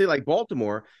in a city like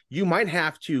Baltimore, you might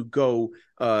have to go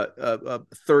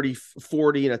 30,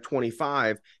 40 and a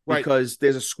 25 because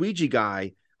there's a squeegee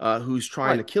guy who's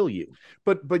trying to kill you.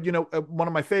 But one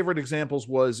of my favorite examples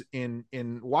was in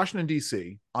Washington,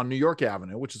 D.C. on New York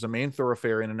Avenue, which is a main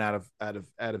thoroughfare in and out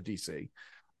of D.C.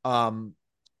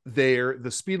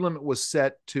 The speed limit was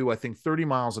set to, I think, 30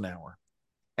 miles an hour.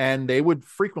 And they would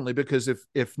frequently, because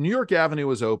if New York Avenue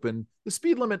is open, the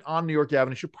speed limit on New York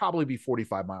Avenue should probably be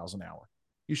 45 miles an hour.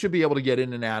 You should be able to get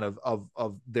in and out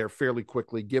of there fairly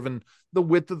quickly, given the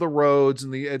width of the roads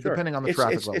and depending on the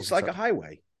traffic levels. It's like a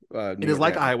highway. It is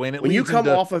like a highway. And when you come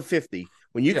off of 50,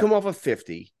 come off of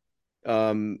 50,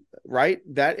 right?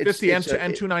 That 50 and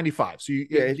 295. So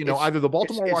either the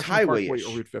Baltimore Washington Parkway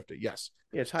or Route 50. Yes.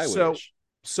 Yeah, it's highway-ish.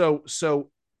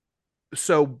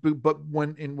 But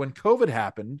when COVID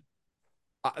happened,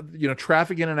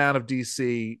 traffic in and out of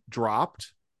DC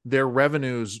dropped. Their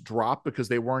revenues dropped because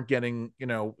they weren't getting,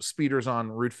 speeders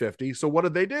on Route 50. So what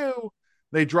did they do?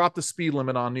 They dropped the speed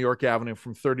limit on New York Avenue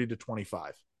from 30 to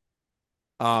 25.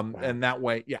 Wow. And that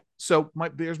way, yeah. So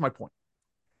here's my point.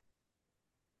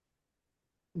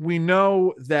 We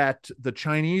know that the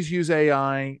Chinese use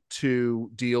AI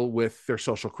to deal with their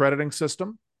social crediting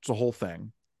system. It's a whole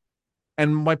thing.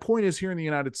 And my point is, here in the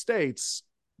United States,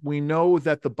 we know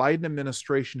that the Biden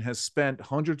administration has spent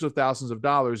hundreds of thousands of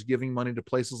dollars giving money to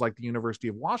places like the University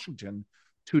of Washington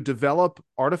to develop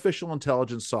artificial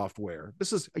intelligence software.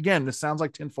 This sounds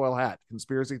like tinfoil hat,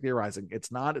 conspiracy theorizing.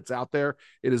 It's not, it's out there.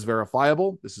 It is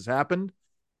verifiable. This has happened.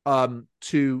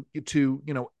 Artificial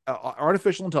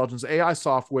intelligence, AI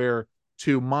software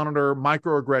to monitor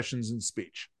microaggressions in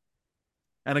speech.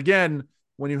 And again,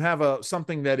 when you have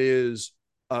something that is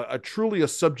a truly a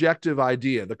subjective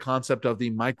idea, the concept of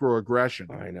the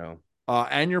microaggression, I know,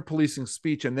 and you're policing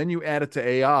speech, and then you add it to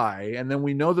AI, and then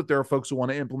we know that there are folks who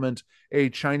want to implement a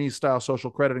Chinese-style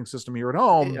social crediting system here at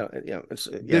home. You're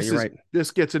right.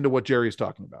 This gets into what Jerry's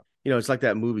talking about. It's like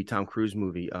that movie, Tom Cruise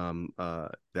movie,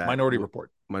 that Minority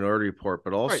Report,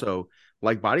 but also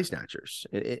like Body Snatchers,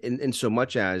 in so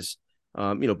much as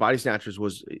Body Snatchers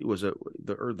the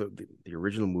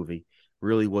original movie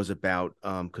really was about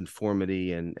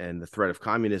conformity and the threat of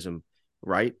communism,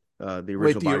 right? The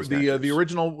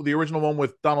original one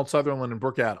with Donald Sutherland and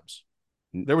Brooke Adams.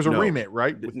 There was a remake,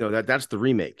 right? That's the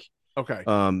remake. Okay.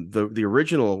 The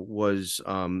original was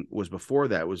before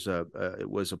that. It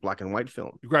was a black and white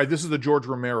film. Right. This is the George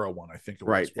Romero one, I think. It was.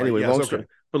 Right. Anyway,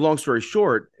 long story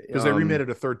short, because they remade it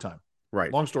a third time.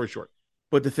 Right. Long story short.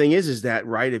 But the thing is that,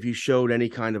 right, if you showed any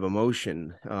kind of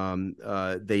emotion,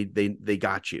 they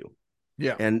got you.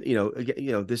 Yeah. And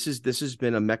this has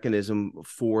been a mechanism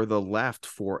for the left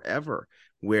forever,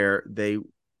 where they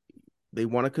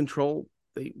want to control.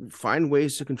 They find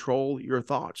ways to control your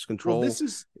thoughts,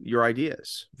 your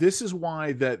ideas. This is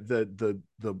why the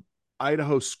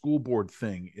Idaho school board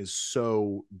thing is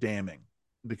so damning,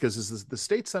 because the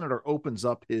state senator opens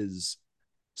up his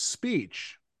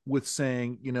speech with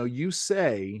saying, you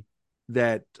say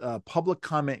that public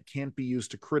comment can't be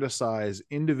used to criticize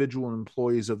individual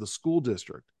employees of the school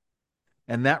district.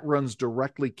 And that runs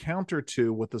directly counter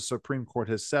to what the Supreme Court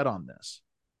has said on this.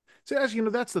 So as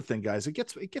that's the thing, guys, it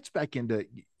gets back into,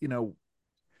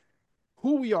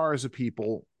 who we are as a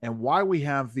people and why we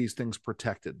have these things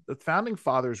protected. The founding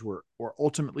fathers were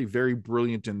ultimately very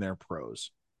brilliant in their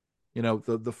prose.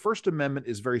 The First Amendment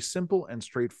is very simple and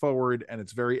straightforward, and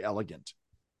it's very elegant.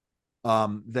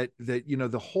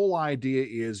 The whole idea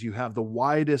is you have the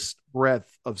widest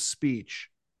breadth of speech,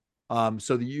 so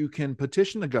that you can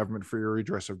petition the government for your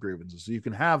redress of grievances. So you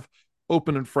can have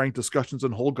open and frank discussions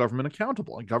and hold government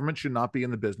accountable. And government should not be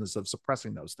in the business of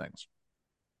suppressing those things.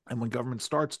 And when government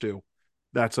starts to,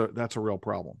 that's a real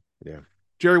problem. Yeah.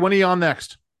 Jerry, when are you on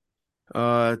next?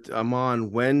 I'm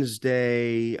on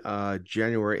Wednesday,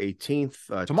 January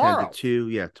 18th, tomorrow. 10 to 2.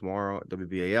 Yeah, tomorrow at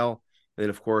WBAL. And then,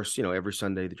 of course, every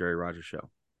Sunday, the Jerry Rogers Show.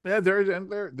 Yeah, there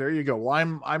you go.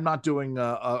 Well, I'm not doing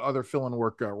other fill-in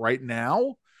work right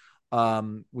now.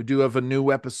 We do have a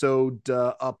new episode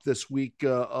up this week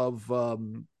of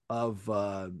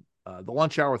the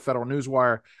Lunch Hour with Federal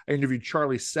Newswire. I interviewed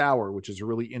Charlie Sauer, which is a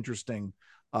really interesting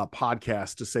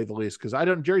podcast, to say the least. Because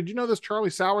Jerry, do you know this? Charlie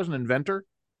Sauer is an inventor.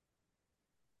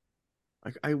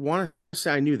 I want to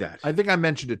say I knew that. I think I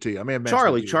mentioned it to you. I may have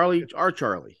mentioned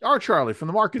Charlie from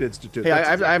the Market Institute. Hey,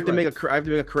 I have to make a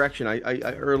correction. I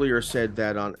earlier said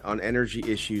that on energy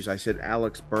issues, I said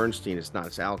Alex Bernstein. It's not.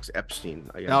 It's Alex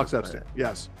Epstein. Alex Epstein.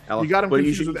 Yes. You got him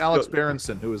confused with Alex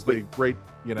Berenson, who is the great.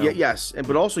 Yes,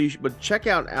 but also but check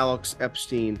out Alex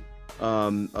Epstein,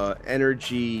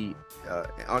 energy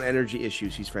on energy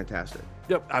issues. He's fantastic.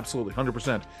 Yep, absolutely,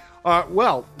 100%.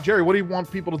 Well, Jerry, what do you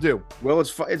want people to do? Well,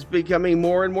 it's becoming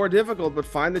more and more difficult, but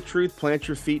find the truth, plant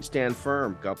your feet, stand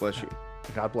firm. God bless you.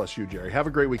 God bless you, Jerry. Have a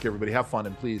great week, everybody. Have fun,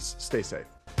 and please stay safe.